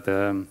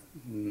the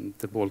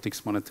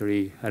Baltics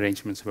monetary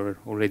arrangements were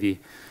already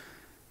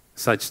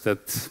such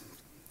that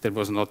there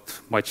was not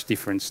much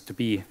difference to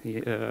be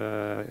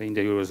in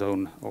the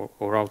Eurozone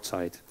or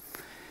outside.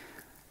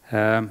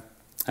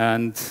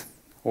 And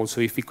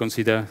also, if we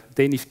consider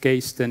Danish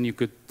case, then you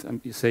could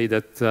say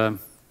that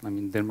I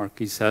mean,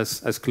 Denmark is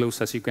as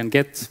close as you can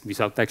get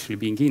without actually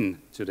being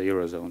into the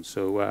Eurozone.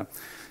 So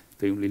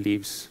they only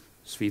leaves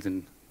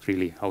Sweden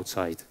really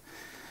outside.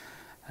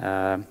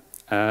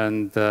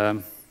 And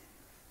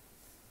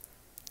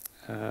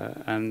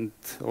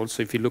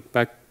also, if you look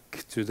back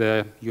to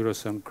the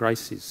Eurozone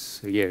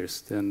crisis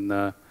years,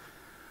 then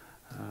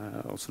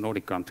also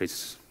Nordic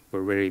countries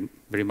were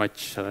very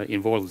much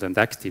involved and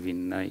active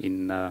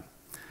in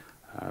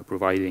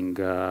providing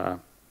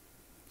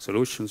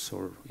solutions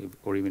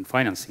or even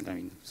financing. I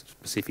mean,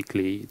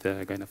 specifically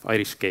the kind of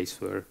Irish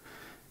case where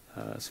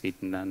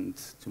Sweden and,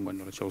 to my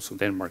knowledge, also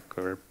Denmark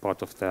were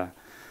part of the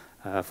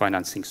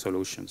financing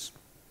solutions.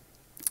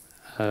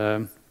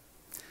 And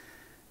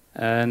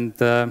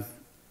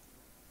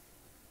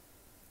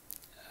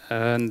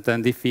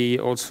then if we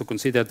also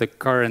consider the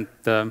current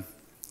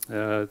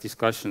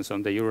discussions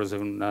on the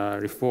Eurozone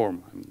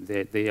reform. I mean,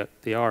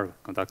 they are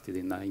conducted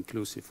in an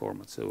inclusive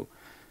format, so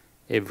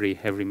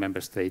every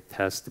member state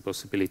has the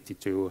possibility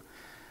to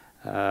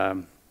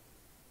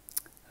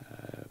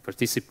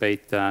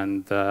participate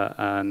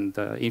and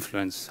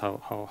influence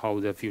how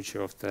the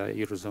future of the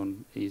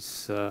Eurozone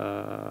is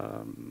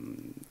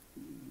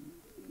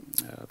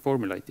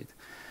formulated.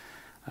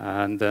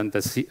 And then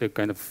the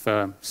kind of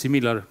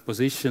similar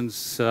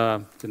positions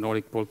the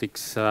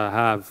Nordic-Baltics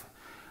have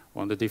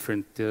on the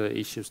different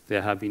issues.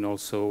 They have been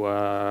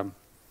also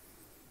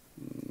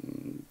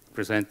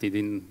presented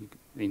in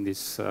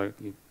this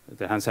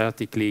the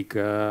Hanseatic League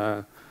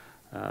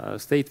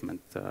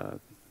statement.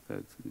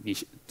 We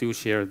do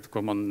share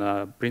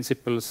common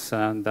principles,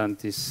 and then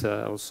this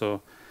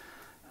also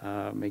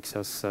makes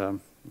us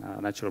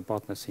natural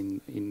partners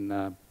in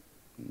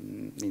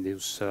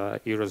those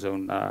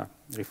Eurozone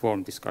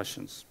reform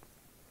discussions.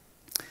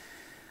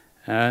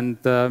 And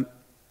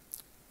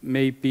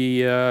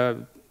maybe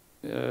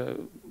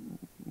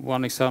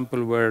one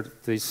example where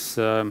this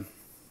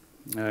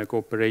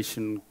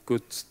cooperation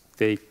could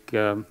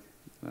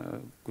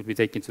be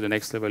taken to the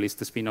next level is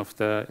the spin of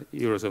the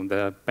Eurozone,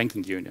 the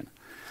banking union.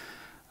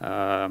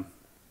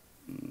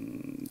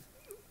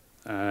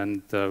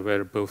 And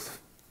where both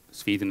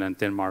Sweden and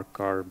Denmark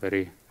are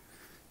very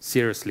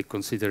seriously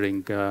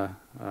considering,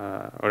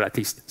 or at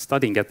least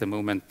studying at the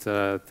moment,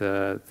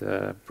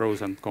 the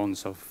pros and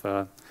cons of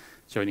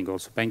joining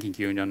also banking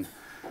union,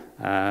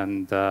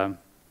 and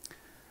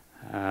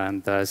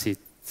as it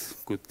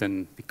could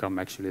then become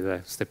actually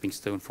the stepping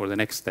stone for the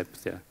next step,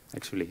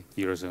 actually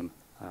Eurozone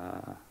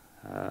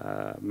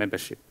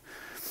membership.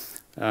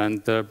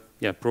 And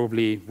yeah,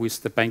 probably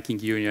with the banking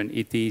union,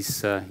 it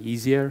is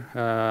easier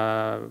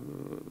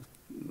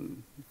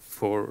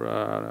for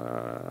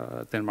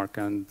Denmark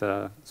and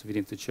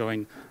Sweden to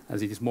join,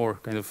 as it is more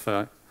kind of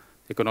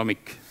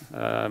economic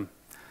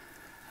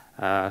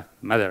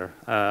matter.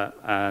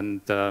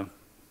 And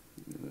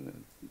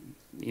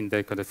in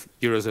the kind of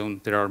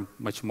Eurozone, there are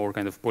much more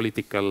kind of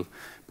political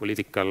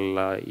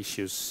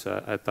issues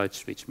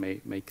attached, which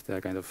may make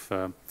the kind of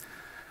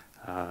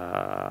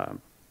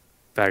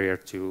barrier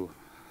to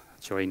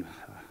join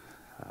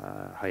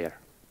higher.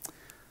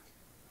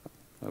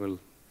 I will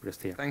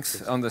rest here.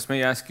 Thanks, Anders.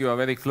 May I ask, you are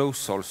very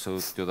close also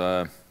to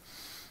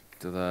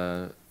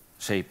the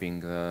shaping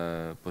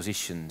the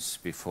positions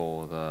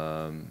before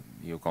the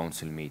EU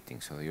Council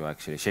meetings, so you're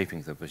actually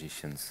shaping the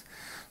positions,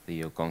 the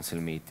EU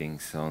Council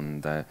meetings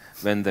on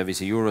when there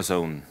is a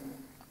Eurozone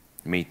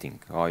meeting.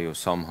 Are you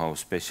somehow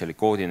specially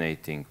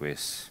coordinating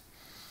with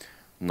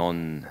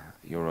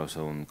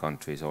non-Eurozone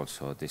countries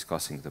also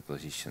discussing the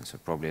positions? So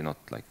probably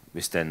not like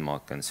with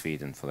Denmark and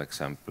Sweden, for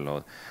example,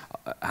 or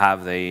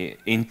have they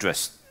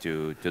interest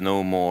to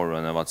know more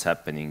on what's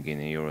happening in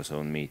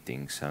Eurozone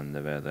meetings and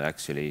where the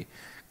actually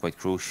quite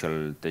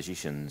crucial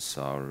decisions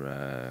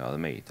are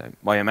made?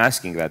 Why I'm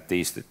asking that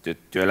is to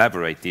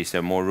elaborate, is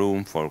there more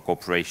room for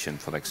cooperation,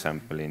 for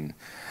example,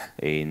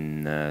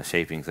 in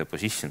shaping the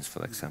positions,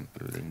 for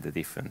example, in the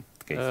different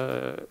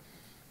cases?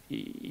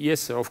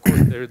 Yes, of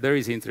course, there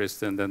is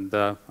interest, and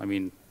I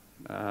mean,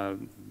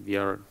 we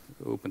are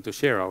open to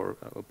share our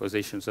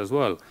positions as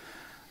well.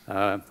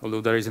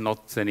 Although there is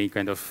not any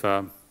kind of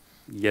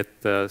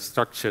yet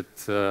structured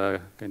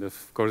kind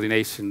of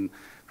coordination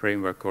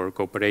framework or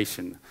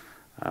cooperation.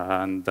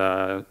 And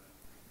I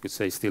could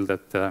say still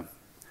that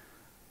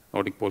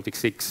Nordic-Baltic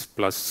 6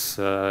 plus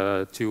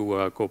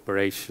 2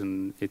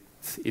 cooperation,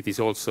 it is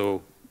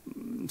also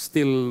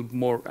still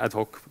more ad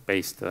hoc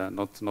based,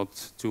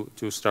 not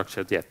too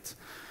structured yet.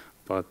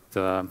 But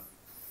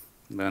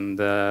when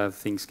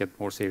things get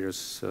more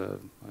serious,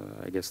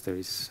 I guess there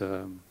is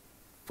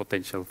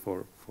potential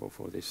for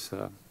this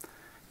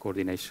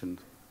coordination,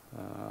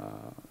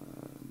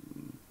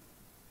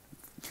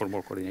 for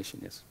more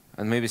coordination, yes.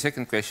 And maybe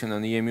second question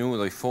on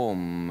EMU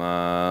reform,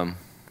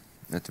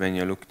 that when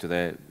you look to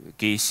the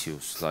key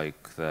issues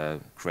like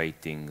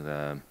creating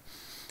the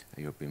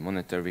European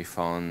Monetary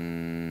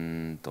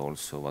Fund,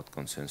 also what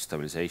concerns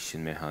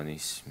stabilization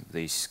mechanism,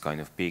 these kind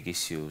of big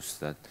issues,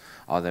 that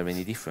are there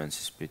any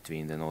differences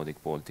between the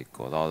Nordic-Baltic,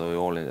 or are they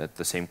all at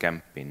the same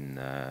camp in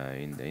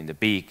the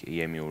big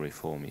EMU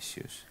reform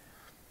issues?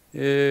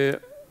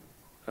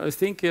 I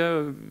think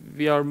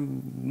we are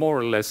more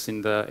or less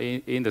in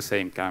the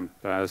same camp,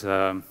 as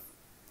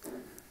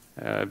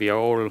we are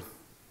all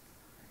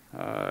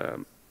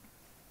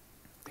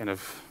kind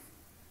of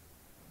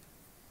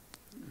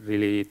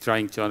really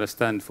trying to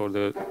understand for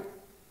the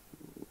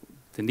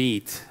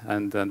need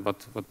and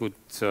what would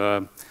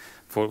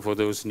for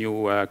those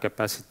new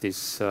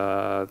capacities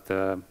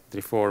the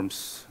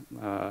reforms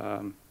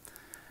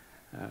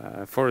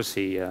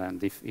foresee,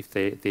 and if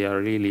they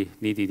are really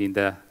needed in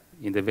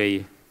the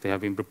way they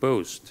have been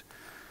proposed.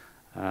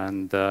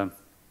 And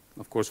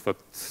of course,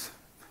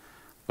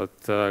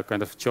 what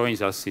kind of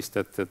joins us is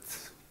that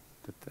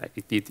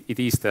it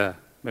is the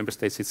member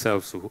states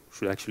itself who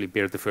should actually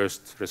bear the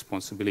first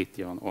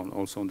responsibility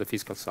also on the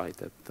fiscal side,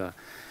 that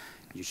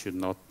you should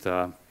not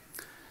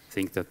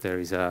think that there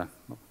is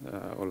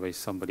always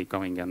somebody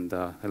coming and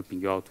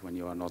helping you out when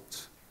you are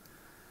not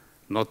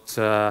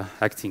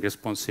acting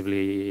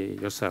responsibly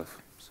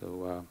yourself.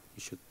 So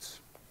you should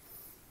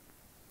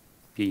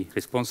be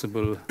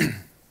responsible,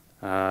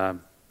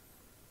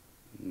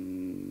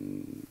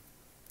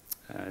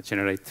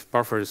 generate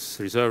buffers,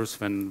 reserves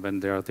when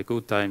there are the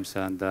good times,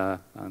 and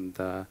then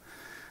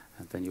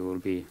you will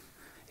be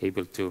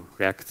able to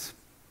react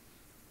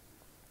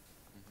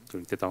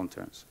during the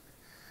downturns.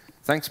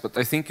 Thanks, but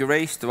I think you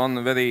raised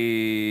one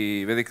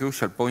very, very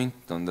crucial point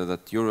on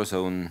that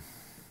Eurozone.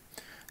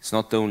 It's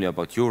not only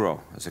about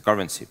euro as a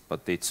currency,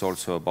 but it's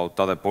also about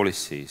other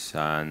policies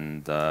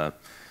and,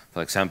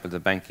 for example, the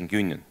banking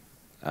union.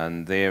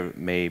 And there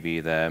maybe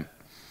the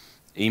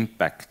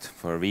impact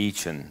for a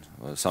region,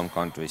 some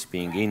countries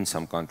being in,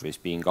 some countries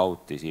being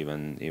out, is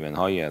even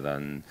higher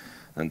than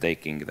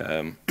taking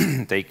the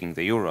taking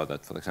the euro.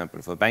 That, for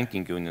example, for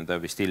banking union,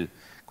 there is still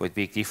quite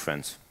big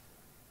difference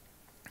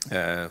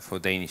for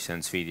Danish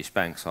and Swedish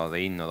banks, are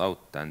they in or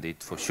out, and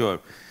it for sure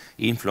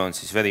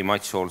influences very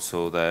much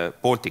also the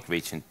Baltic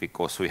region,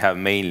 because we have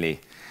mainly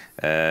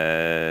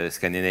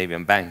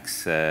Scandinavian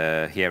banks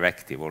here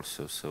active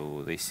also.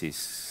 So this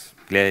is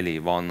clearly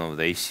one of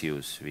the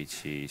issues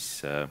which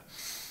is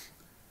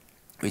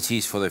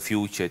for the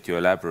future to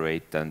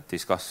elaborate and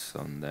discuss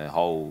on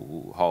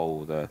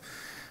how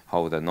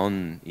the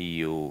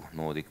non-EU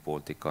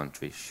Nordic-Baltic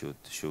countries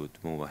should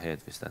move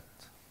ahead with that.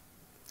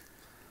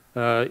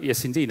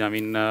 Yes, indeed. I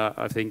mean,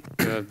 I think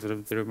there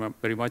are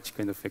very much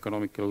kind of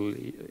economical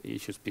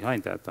issues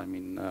behind that. I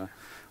mean,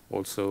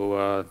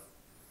 also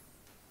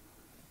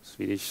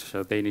Swedish,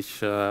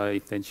 Danish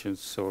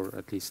intentions, or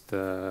at least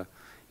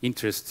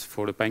interest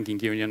for the banking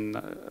union.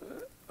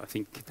 I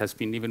think it has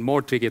been even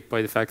more triggered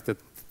by the fact that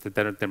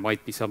there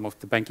might be some of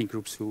the banking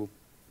groups who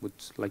would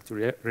like to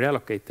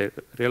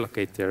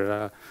relocate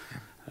their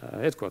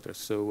headquarters.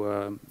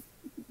 So,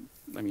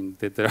 I mean,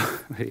 there are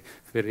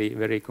very,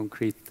 very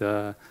concrete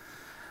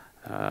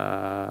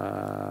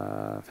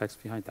facts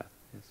behind that.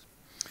 Yes.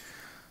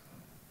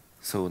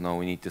 So now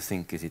we need to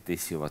think: is it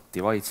issue what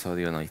divides or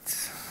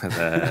unites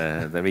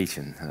the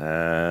region?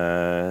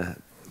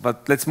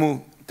 But let's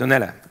move to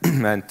Nele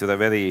and to the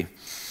very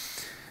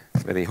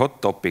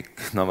hot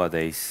topic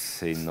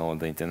nowadays in all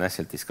the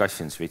international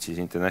discussions, which is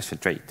international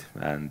trade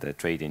and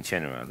trade in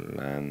general.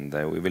 And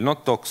we will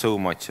not talk so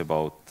much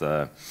about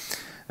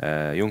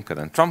Juncker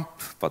and Trump,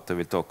 but we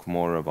will talk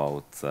more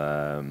about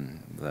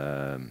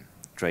the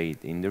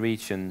trade in the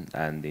region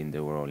and in the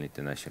overall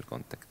international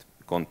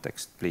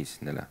context. Please,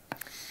 Nele.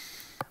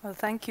 Well,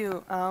 thank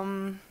you.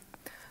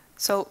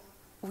 So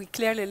we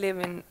clearly live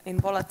in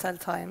volatile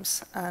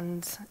times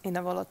and in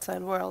a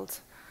volatile world.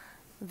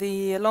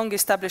 The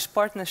long-established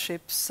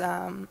partnerships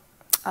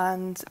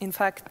and, in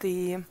fact,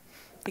 the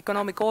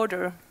economic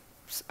order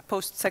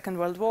post-Second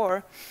World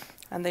War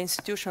and the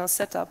institutional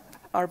setup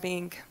are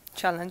being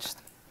challenged.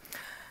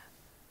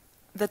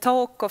 The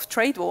talk of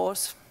trade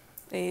wars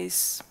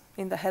is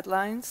in the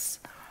headlines.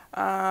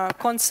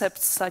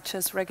 Concepts such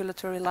as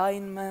regulatory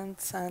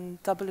alignment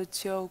and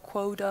WTO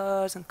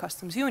quotas and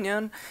customs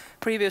union,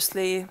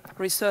 previously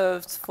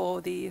reserved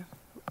for the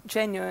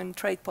genuine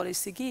trade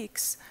policy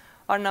geeks,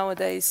 are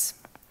nowadays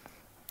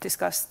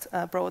discussed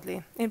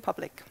broadly in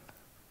public.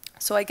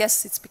 So I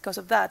guess it's because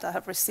of that I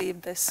have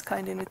received this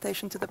kind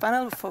invitation to the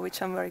panel, for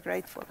which I'm very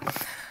grateful.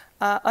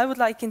 I would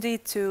like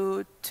indeed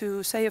to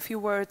say a few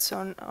words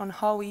on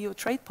how EU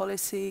trade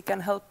policy can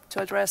help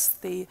to address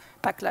the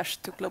backlash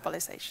to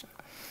globalization.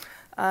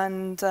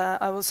 And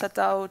I will set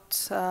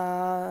out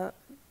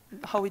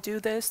how we do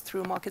this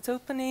through market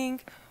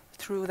opening,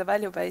 through the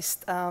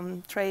value-based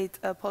trade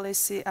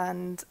policy,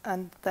 and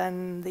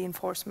then the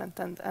enforcement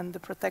and the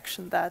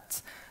protection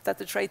that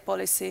the trade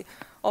policy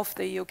of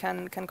the EU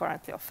can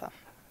currently offer.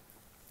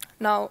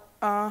 Now,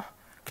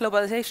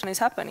 globalization is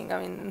happening. I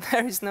mean,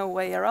 there is no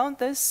way around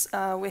this.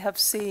 We have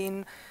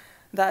seen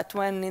that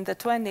when in the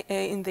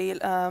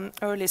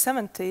early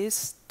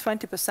 70s,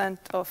 20%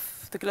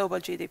 of the global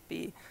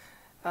GDP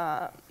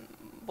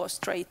was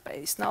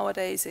trade-based.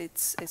 Nowadays,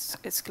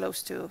 it's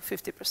close to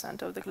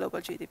 50% of the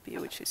global GDP,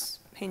 which is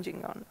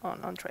hinging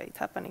on trade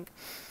happening.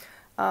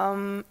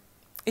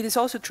 It is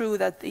also true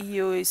that the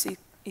EU is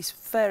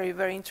very,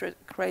 very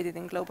integrated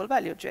in global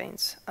value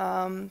chains.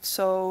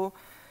 So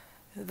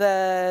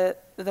the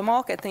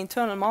market, the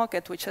internal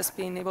market, which has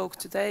been evoked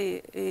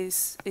today,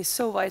 is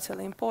so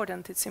vitally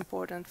important. It's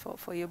important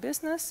for your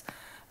business.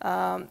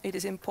 It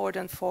is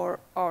important for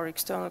our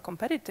external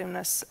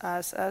competitiveness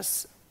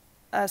as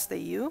the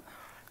EU.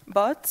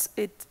 But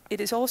it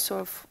is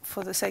also,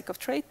 for the sake of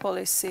trade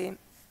policy,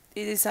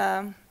 it is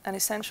an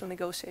essential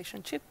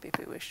negotiation chip, if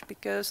you wish,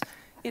 because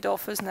it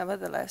offers,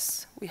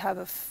 nevertheless, we have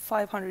a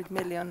 500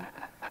 million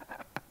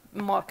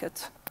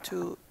market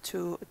to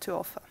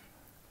offer.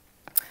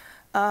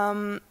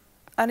 And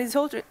it's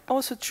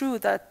also true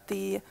that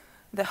the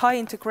high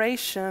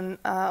integration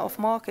of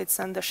markets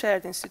and the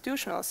shared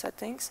institutional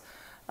settings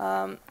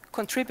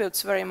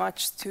contributes very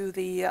much to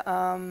the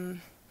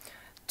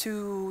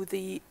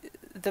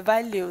the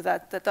value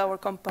that our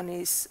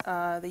companies,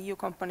 the EU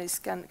companies,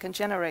 can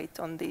generate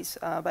on these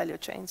value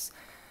chains.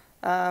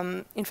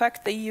 In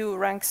fact, the EU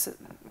ranks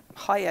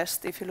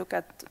highest if you look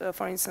at,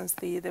 for instance,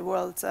 the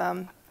World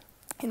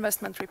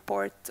Investment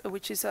Report,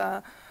 which is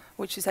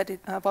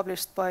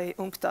published by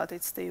UNCTAD.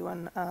 It's the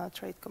UN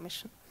Trade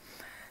Commission.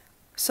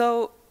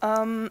 So,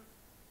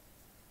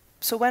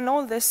 so when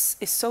all this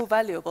is so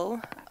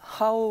valuable,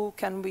 how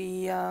can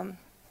we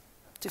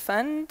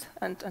defend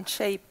and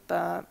shape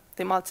the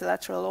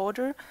multilateral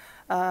order,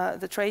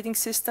 the trading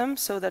system,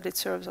 so that it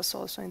serves us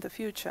also in the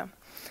future?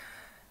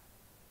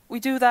 We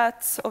do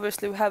that,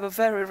 obviously we have a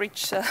very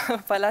rich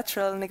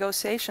bilateral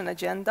negotiation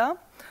agenda.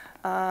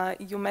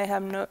 You may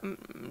have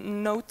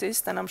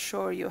noticed, and I'm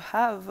sure you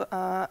have,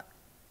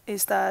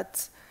 is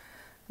that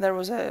there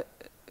was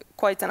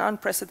quite an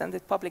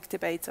unprecedented public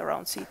debate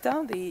around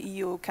CETA, the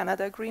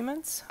EU-Canada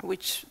agreement,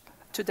 which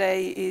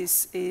today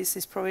is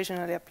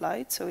provisionally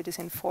applied, so it is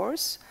in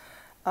force.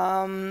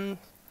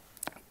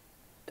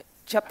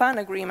 Japan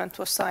agreement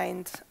was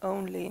signed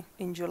only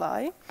in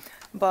July,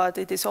 but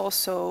it is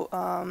also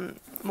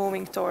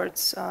moving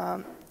towards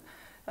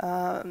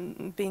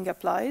being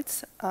applied.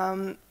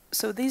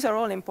 So these are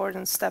all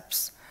important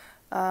steps,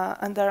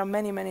 and there are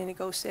many, many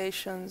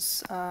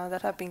negotiations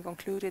that have been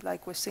concluded,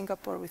 like with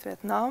Singapore, with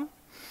Vietnam.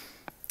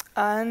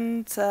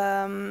 And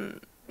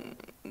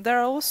there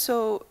are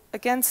also,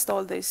 against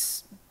all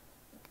these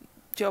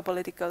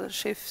geopolitical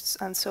shifts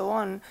and so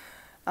on,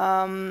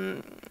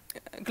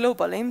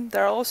 globally,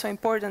 there are also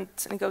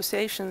important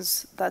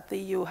negotiations that the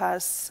EU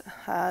has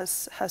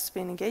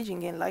been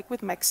engaging in, like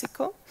with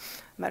Mexico,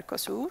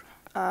 Mercosur,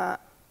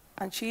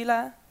 and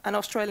Chile, and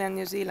Australia and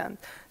New Zealand.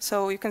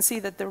 So you can see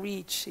that the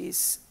reach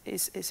is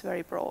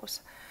very broad.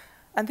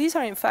 And these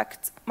are, in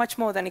fact, much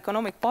more than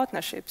economic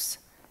partnerships.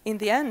 In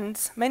the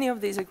end, many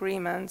of these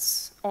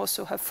agreements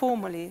also have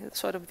formally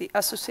sort of the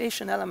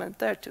association element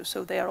there too,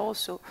 so they are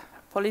also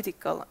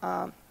political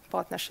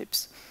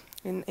partnerships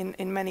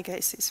in many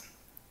cases.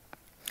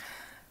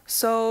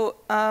 So,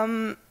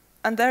 and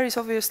there is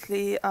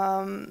obviously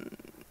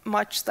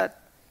much that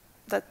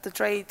the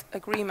trade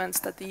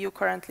agreements that the EU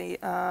currently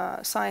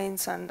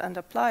signs and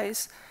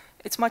applies,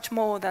 it's much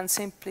more than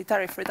simply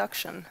tariff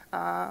reduction.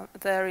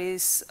 There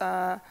is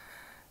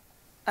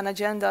an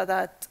agenda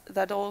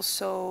that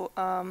also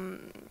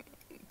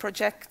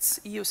projects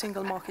EU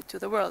single market to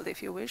the world,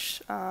 if you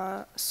wish.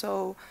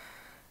 So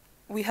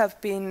we have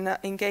been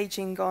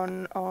engaging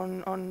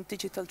on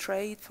digital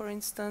trade, for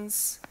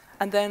instance,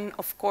 and then,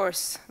 of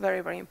course,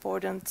 very, very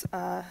important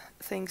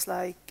things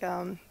like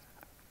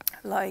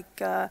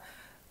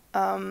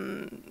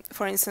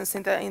for instance,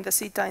 in the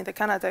CETA, in the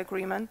Canada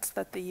agreement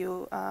that the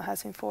EU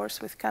has in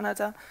force with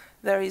Canada,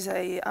 there is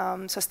a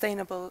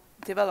sustainable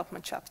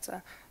development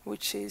chapter,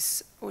 which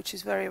is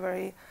very,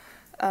 very,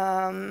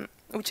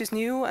 which is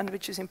new and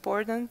which is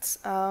important.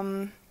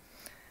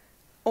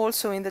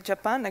 Also, in the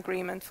Japan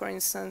agreement, for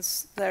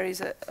instance, there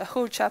is a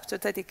whole chapter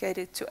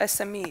dedicated to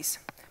SMEs,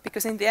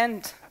 because in the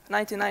end,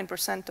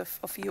 99%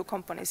 of EU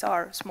companies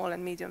are small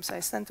and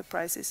medium-sized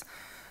enterprises.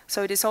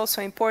 So it is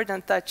also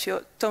important that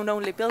you don't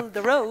only build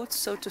the roads,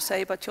 so to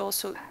say, but you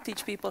also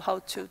teach people how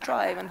to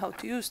drive and how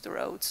to use the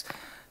roads.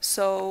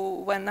 So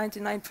when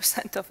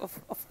 99%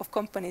 of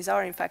companies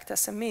are in fact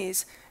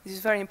SMEs, it is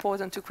very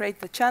important to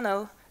create the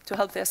channel to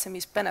help the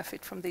SMEs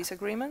benefit from these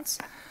agreements.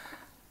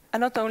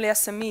 And not only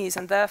SMEs,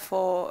 and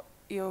therefore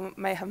you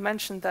may have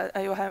mentioned that,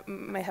 you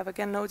may have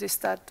again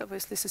noticed that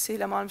obviously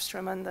Cecilia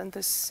Malmström and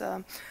this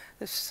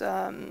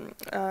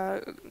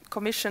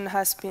Commission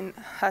has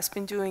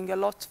been doing a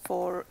lot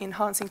for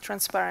enhancing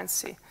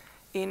transparency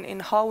in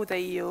how the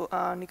EU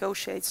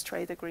negotiates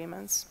trade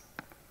agreements,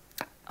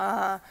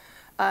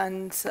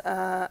 and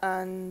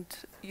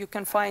you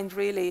can find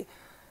really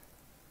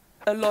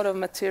a lot of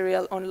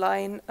material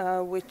online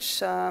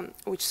which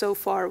so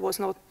far was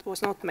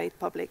not made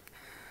public.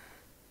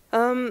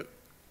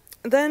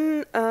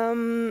 Then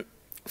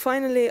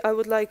finally, I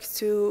would like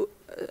to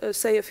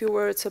say a few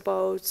words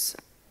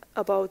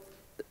about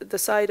the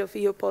side of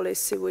EU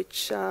policy,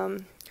 which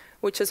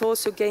has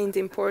also gained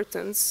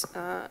importance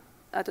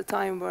at a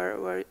time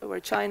where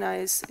China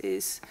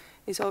is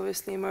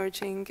obviously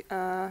emerging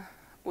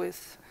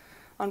with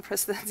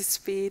unprecedented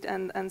speed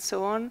and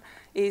so on,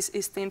 is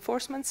the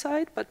enforcement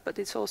side, but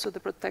it's also the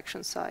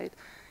protection side.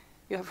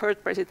 You have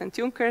heard President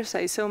Juncker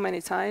say so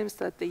many times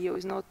that the EU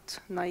is not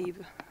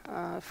naive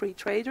free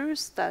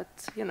traders,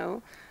 that, you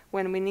know,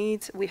 when we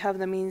need, we have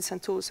the means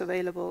and tools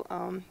available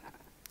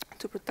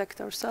to protect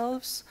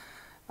ourselves.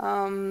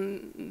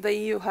 The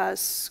EU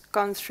has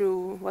gone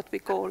through what we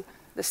call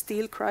the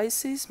steel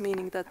crisis,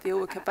 meaning that the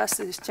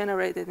overcapacities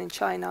generated in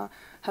China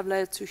have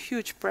led to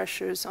huge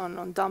pressures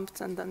on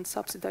dumped and then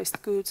subsidized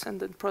goods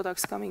and then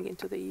products coming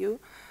into the EU,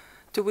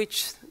 to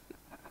which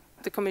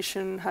the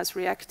Commission has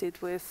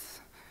reacted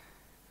with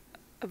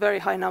a very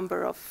high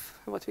number of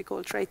what we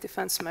call trade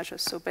defense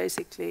measures, so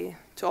basically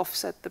to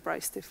offset the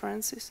price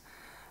differences.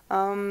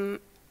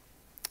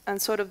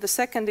 sort of the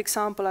second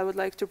example I would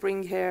like to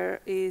bring here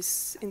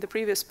is, in the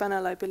previous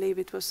panel, I believe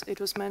it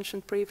was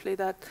mentioned briefly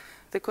that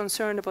the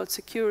concern about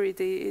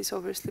security is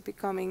obviously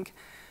becoming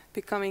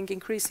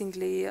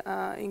increasingly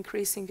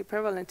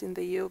prevalent in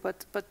the EU,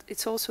 but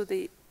it's also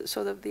the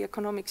sort of the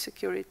economic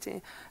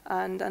security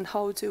and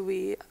how do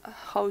we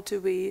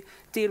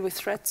deal with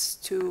threats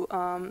to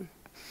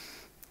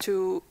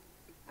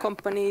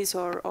companies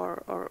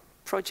or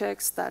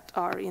projects that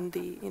are in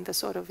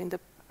the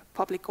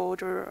public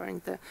order or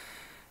in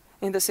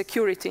the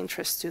security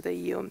interest to the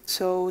EU.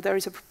 So there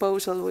is a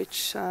proposal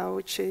which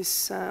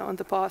is on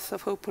the path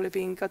of hopefully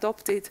being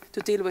adopted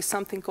to deal with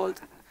something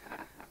called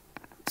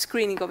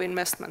screening of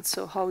investments.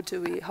 So how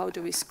do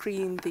we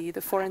screen the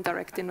foreign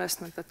direct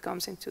investment that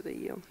comes into the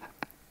EU?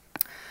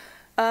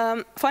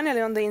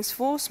 Finally, on the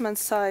enforcement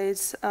side,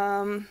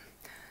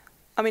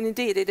 I mean,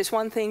 indeed, it is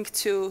one thing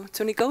to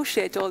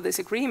negotiate all these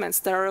agreements.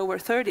 There are over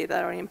 30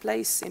 that are in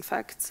place, in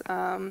fact.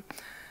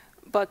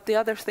 But the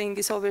other thing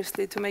is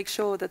obviously to make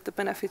sure that the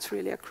benefits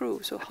really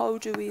accrue. So how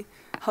do we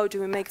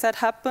make that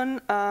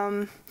happen?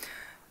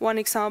 One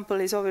example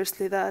is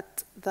obviously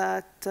that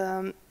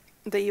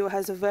the EU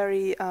has a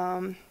very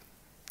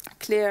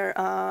clear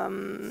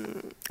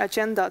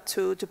agenda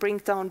to bring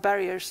down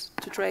barriers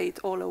to trade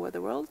all over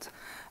the world.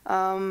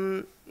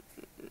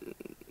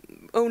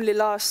 Only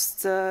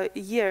last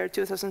year,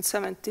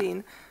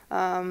 2017,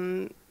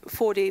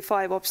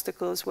 45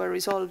 obstacles were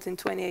resolved in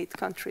 28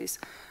 countries.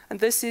 And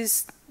this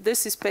is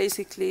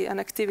basically an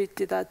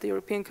activity that the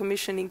European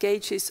Commission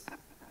engages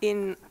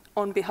in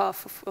on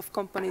behalf of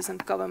companies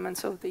and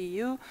governments of the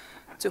EU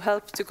to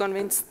help to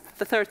convince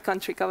the third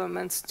country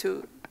governments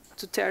to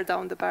tear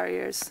down the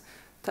barriers,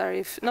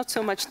 not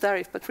so much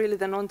tariff, but really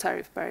the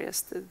non-tariff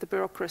barriers, the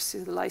bureaucracy,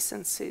 the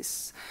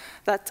licenses,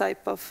 that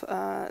type of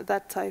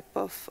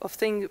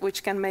thing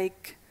which can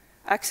make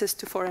access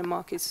to foreign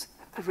markets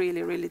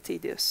really, really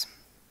tedious.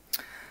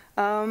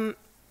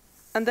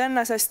 And then,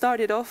 as I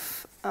started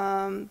off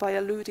by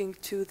alluding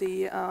to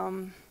the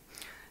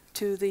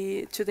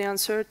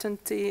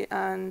uncertainty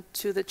and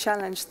to the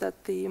challenge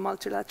that the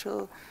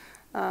multilateral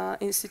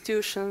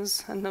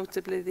institutions, and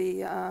notably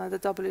the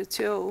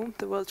WTO,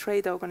 the World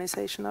Trade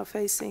Organization, are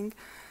facing,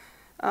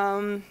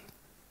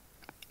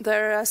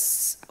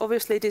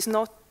 obviously it is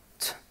not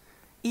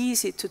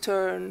easy to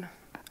turn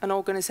an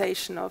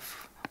organization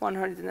of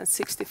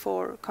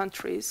 164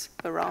 countries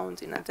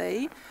around in a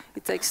day.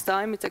 It takes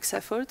time, it takes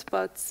effort,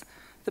 but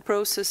the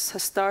process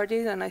has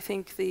started, and I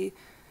think the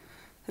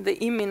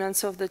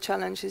imminence of the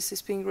challenges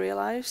is being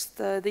realized.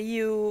 The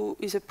EU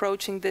is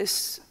approaching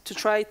this to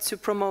try to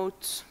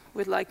promote,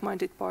 with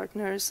like-minded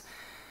partners,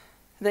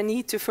 the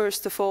need to,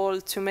 first of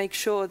all, to make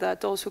sure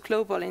that also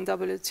globally in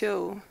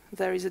WTO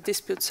there is a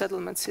dispute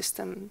settlement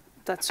system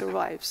that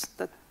survives,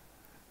 that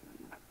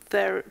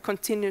there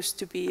continues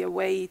to be a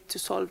way to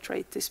solve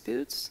trade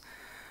disputes,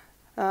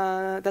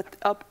 that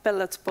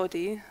appellate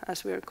body,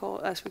 as we call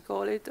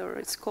it, or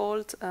it's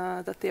called,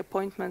 that the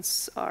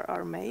appointments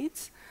are made.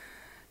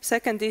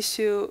 Second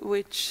issue,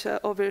 which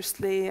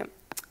obviously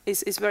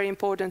is very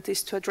important,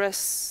 is to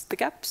address the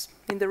gaps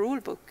in the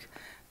rule book,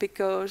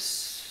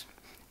 because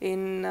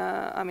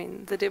I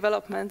mean, the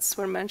developments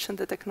were mentioned,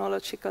 the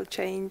technological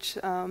change,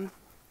 and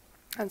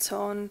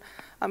so on.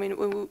 I mean,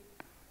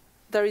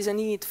 there is a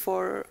need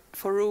for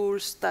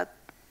rules that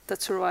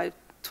survive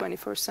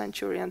 21st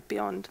century and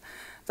beyond,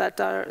 that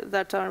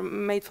are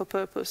made for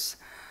purpose.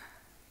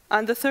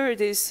 And the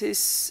third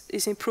is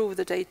improve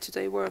the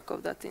day-to-day work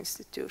of that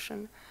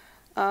institution.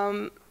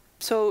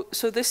 So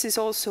this is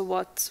also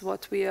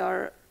what we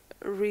are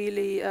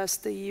really, as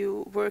the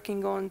EU,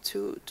 working on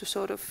to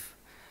sort of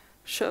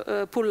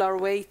pull our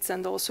weight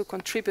and also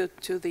contribute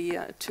to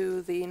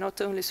the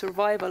not only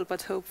survival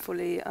but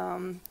hopefully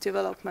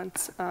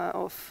development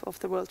of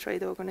the World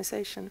Trade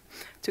Organization,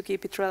 to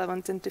keep it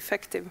relevant and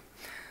effective.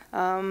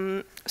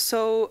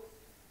 So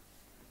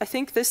I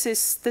think this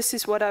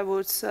is what I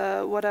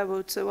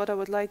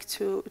would like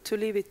to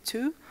leave it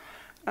to.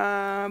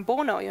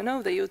 Bono, you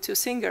know, the U2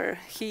 singer,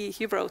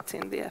 he wrote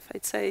in the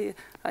FHA,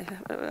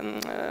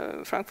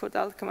 Frankfurt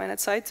Allgemeine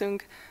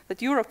Zeitung,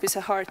 that Europe is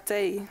a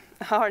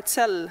hard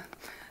sell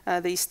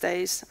these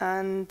days,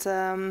 and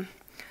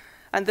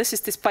this is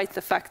despite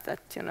the fact that,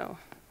 you know,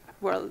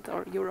 world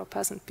or Europe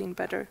hasn't been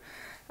better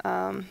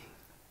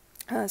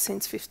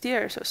since 50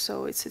 years or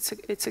so.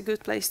 It's a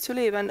good place to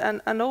live,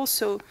 and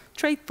also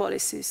trade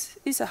policies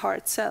is a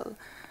hard sell.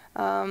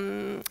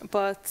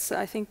 But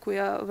I think we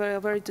are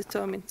very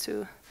determined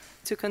to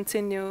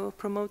continue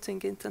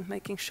promoting it and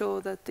making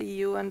sure that the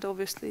EU and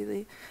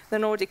obviously the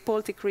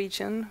Nordic-Baltic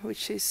region,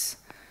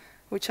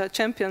 which are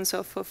champions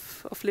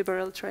of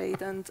liberal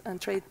trade and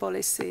trade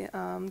policy,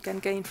 can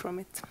gain from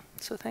it.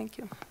 So thank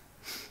you.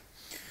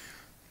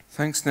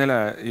 Thanks,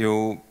 Nele.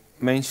 You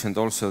mentioned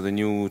also the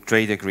new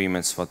trade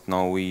agreements what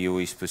now EU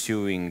is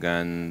pursuing,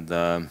 and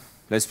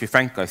let's be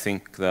frank, I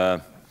think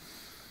the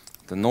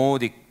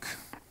Nordic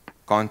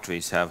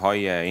countries have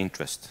higher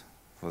interest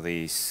for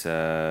these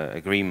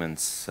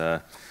agreements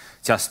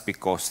just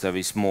because there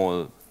is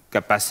more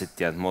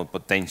capacity and more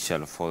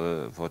potential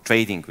for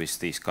trading with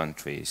these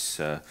countries.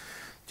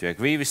 Do you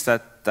agree with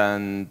that?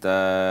 And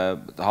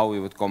how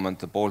you would comment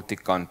the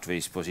Baltic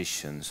countries'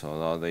 positions?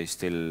 Or are they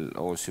still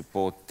all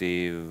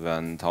supportive?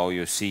 And how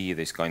you see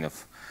this kind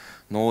of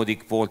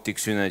Nordic-Baltic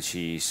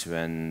synergies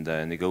when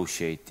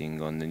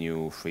negotiating on the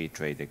new free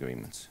trade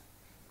agreements?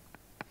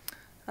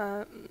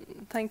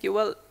 Thank you.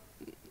 Well,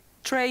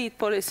 trade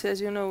policy,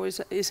 as you know,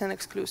 is an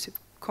exclusive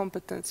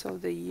competence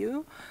of the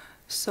EU.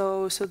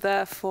 So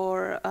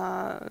therefore,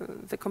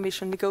 the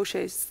Commission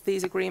negotiates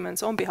these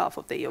agreements on behalf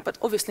of the EU. But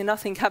obviously,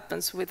 nothing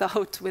happens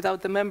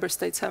without the member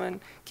states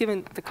having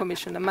given the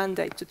Commission a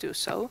mandate to do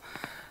so.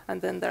 And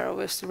then there are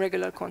obviously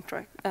regular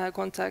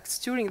contacts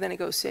during the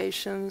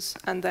negotiations,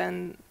 and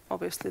then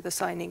obviously the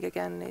signing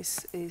again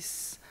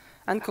is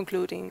and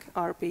concluding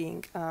are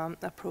being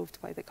approved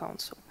by the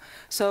Council.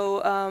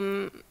 So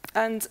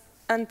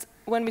and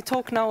when we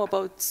talk now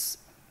about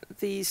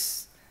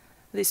these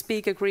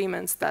big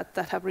agreements that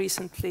have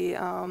recently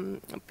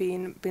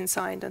been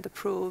signed and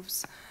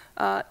approved,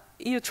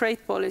 EU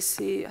trade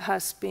policy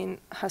has been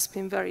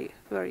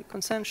very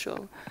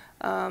consensual.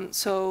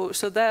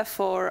 So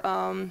therefore,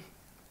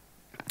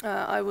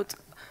 I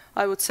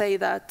would say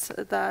that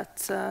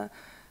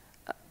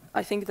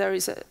I think there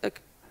is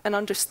an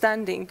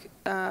understanding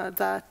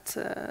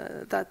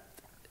that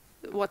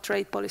what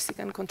trade policy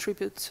can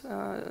contribute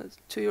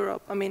to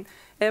Europe. I mean,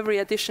 every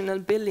additional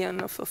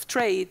billion of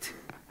trade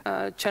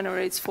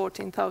generates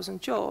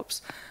 14,000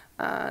 jobs.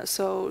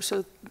 So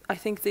I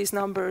think these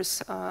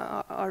numbers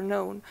are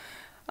known.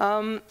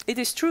 It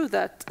is true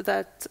that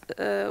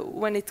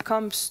when it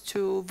comes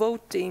to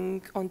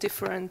voting on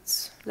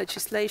different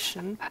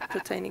legislation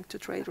pertaining to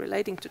trade,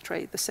 relating to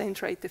trade, the same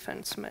trade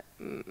defense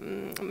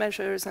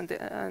measures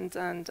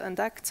and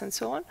acts and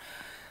so on.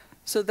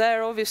 So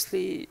there,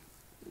 obviously,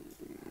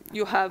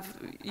 you have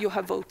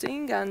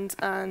voting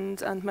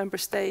and member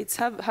states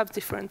have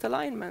different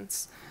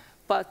alignments.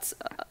 But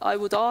I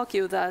would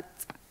argue that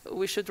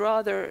we should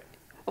rather,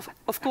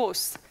 of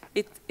course,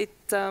 it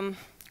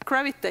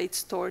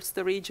gravitates towards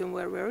the region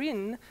where we're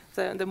in,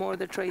 the more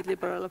the trade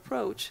liberal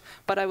approach.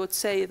 But I would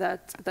say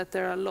that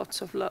there are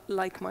lots of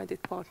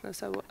like-minded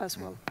partners as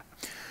well.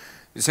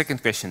 The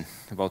second question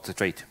about the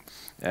trade,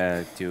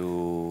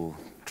 to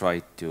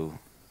try to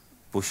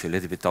push a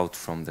little bit out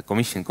from the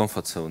Commission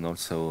comfort zone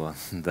also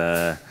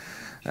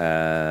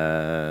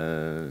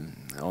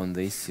on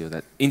the issue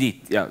that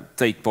indeed, yeah,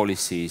 trade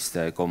policy is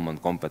the common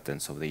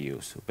competence of the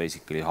EU. So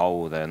basically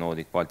how the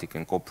Nordic-Baltic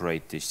can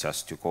cooperate is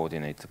just to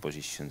coordinate the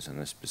positions on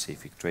the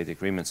specific trade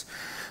agreements.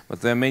 But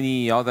there are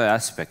many other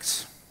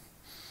aspects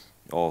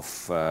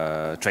of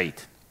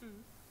trade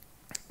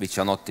which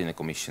are not in the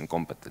Commission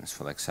competence.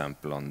 For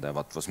example, on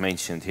what was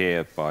mentioned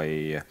here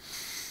by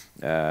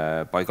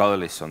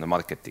Karlis on the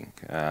marketing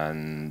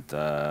and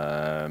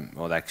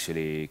or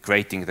actually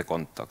creating the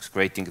contacts,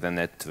 creating the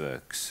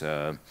networks,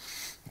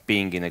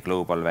 being in a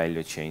global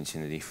value chain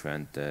in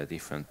the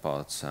different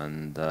parts.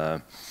 And I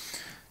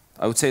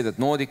would say that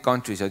Nordic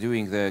countries are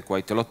doing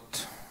quite a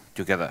lot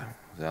together.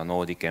 There are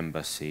Nordic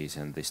embassies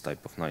and this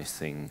type of nice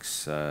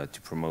things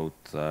to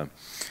promote the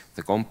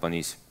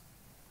companies.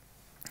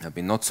 There have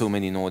been not so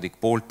many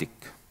Nordic-Baltic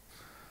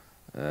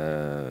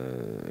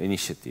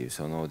initiatives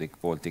or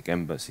Nordic-Baltic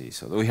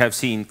embassies. We have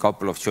seen a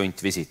couple of joint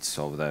visits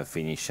of the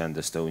Finnish and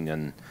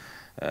Estonian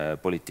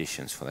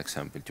politicians, for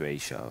example, to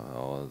Asia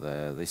or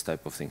this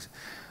type of things.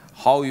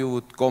 How you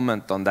would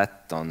comment on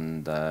that,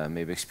 on the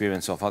maybe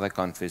experience of other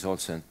countries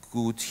also, and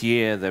could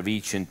here the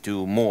region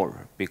do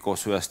more,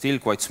 because we are still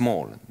quite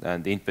small,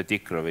 and in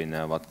particular in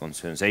what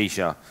concerns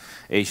Asia,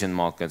 Asian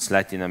markets,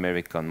 Latin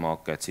American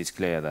markets, it's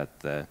clear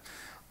that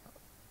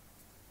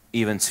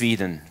even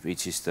Sweden,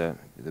 which is the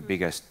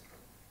biggest,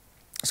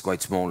 is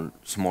quite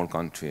small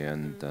country,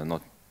 and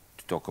not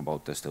to talk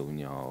about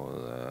Estonia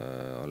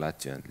or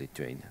Latvia and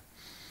Lithuania.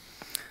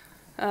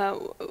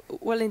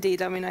 Well,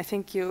 indeed. I mean, I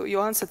think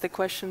you answered the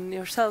question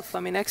yourself. I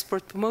mean,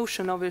 export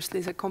promotion obviously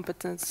is a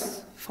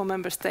competence for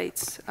member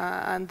states,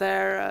 and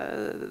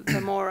there, the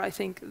more I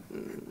think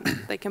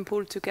they can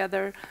pull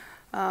together,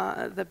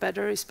 the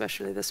better,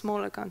 especially the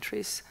smaller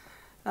countries,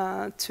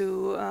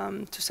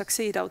 to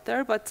succeed out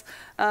there. But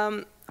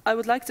I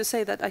would like to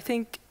say that I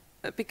think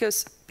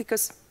because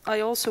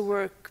I also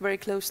work very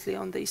closely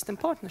on the Eastern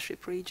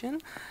Partnership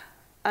region,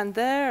 and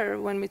there,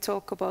 when we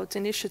talk about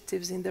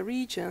initiatives in the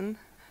region,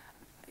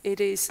 it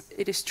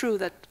is true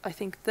that I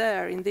think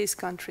there, in these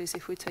countries,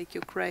 if we take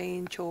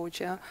Ukraine,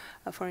 Georgia,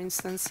 for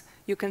instance,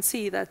 you can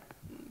see that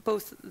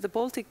both the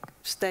Baltic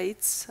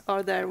states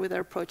are there with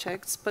their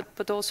projects,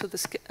 but also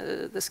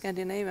the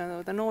Scandinavian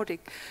or the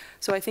Nordic.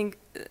 So I think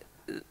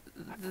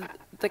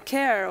the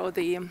care or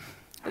the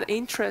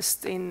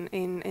interest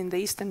in the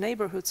Eastern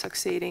neighborhood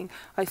succeeding,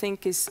 I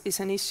think, is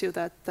an issue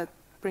that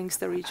brings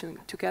the region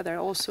together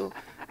also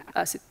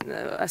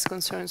as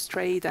concerns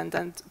trade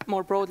and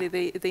more broadly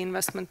the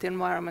investment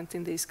environment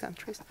in these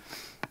countries.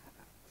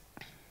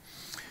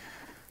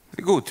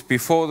 Very good.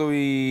 Before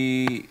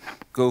we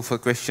go for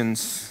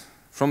questions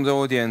from the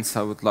audience,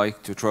 I would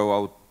like to throw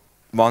out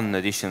one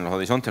additional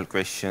horizontal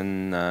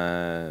question,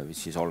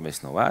 which is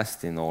always now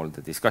asked in all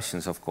the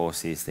discussions, of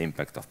course, is the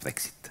impact of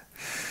Brexit.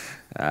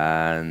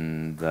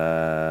 And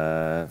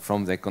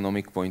from the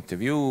economic point of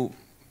view,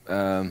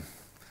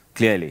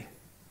 clearly,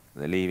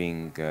 the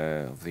leaving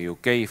of the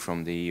UK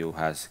from the EU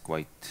has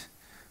quite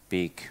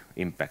big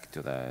impact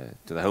to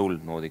the whole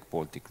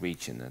Nordic-Baltic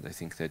region. And I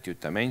think there are two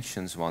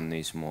dimensions. One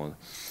is more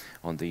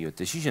on the EU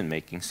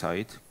decision-making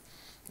side,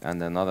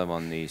 and another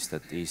one is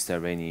that is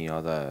there any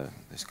other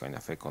this kind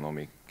of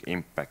economic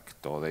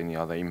impact or any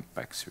other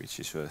impacts which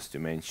is worth to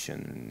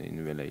mention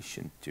in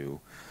relation to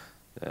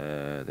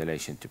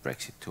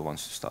Brexit? Who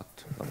wants to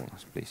start?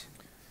 Ramonas, please.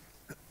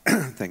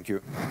 Thank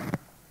you.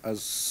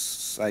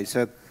 As I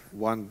said,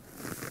 one,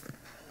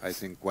 I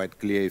think, quite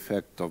clear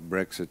effect of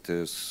Brexit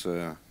is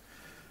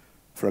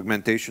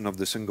fragmentation of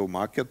the single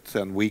market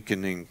and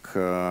weakening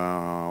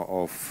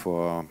of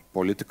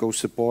political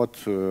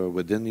support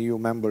within EU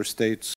member states.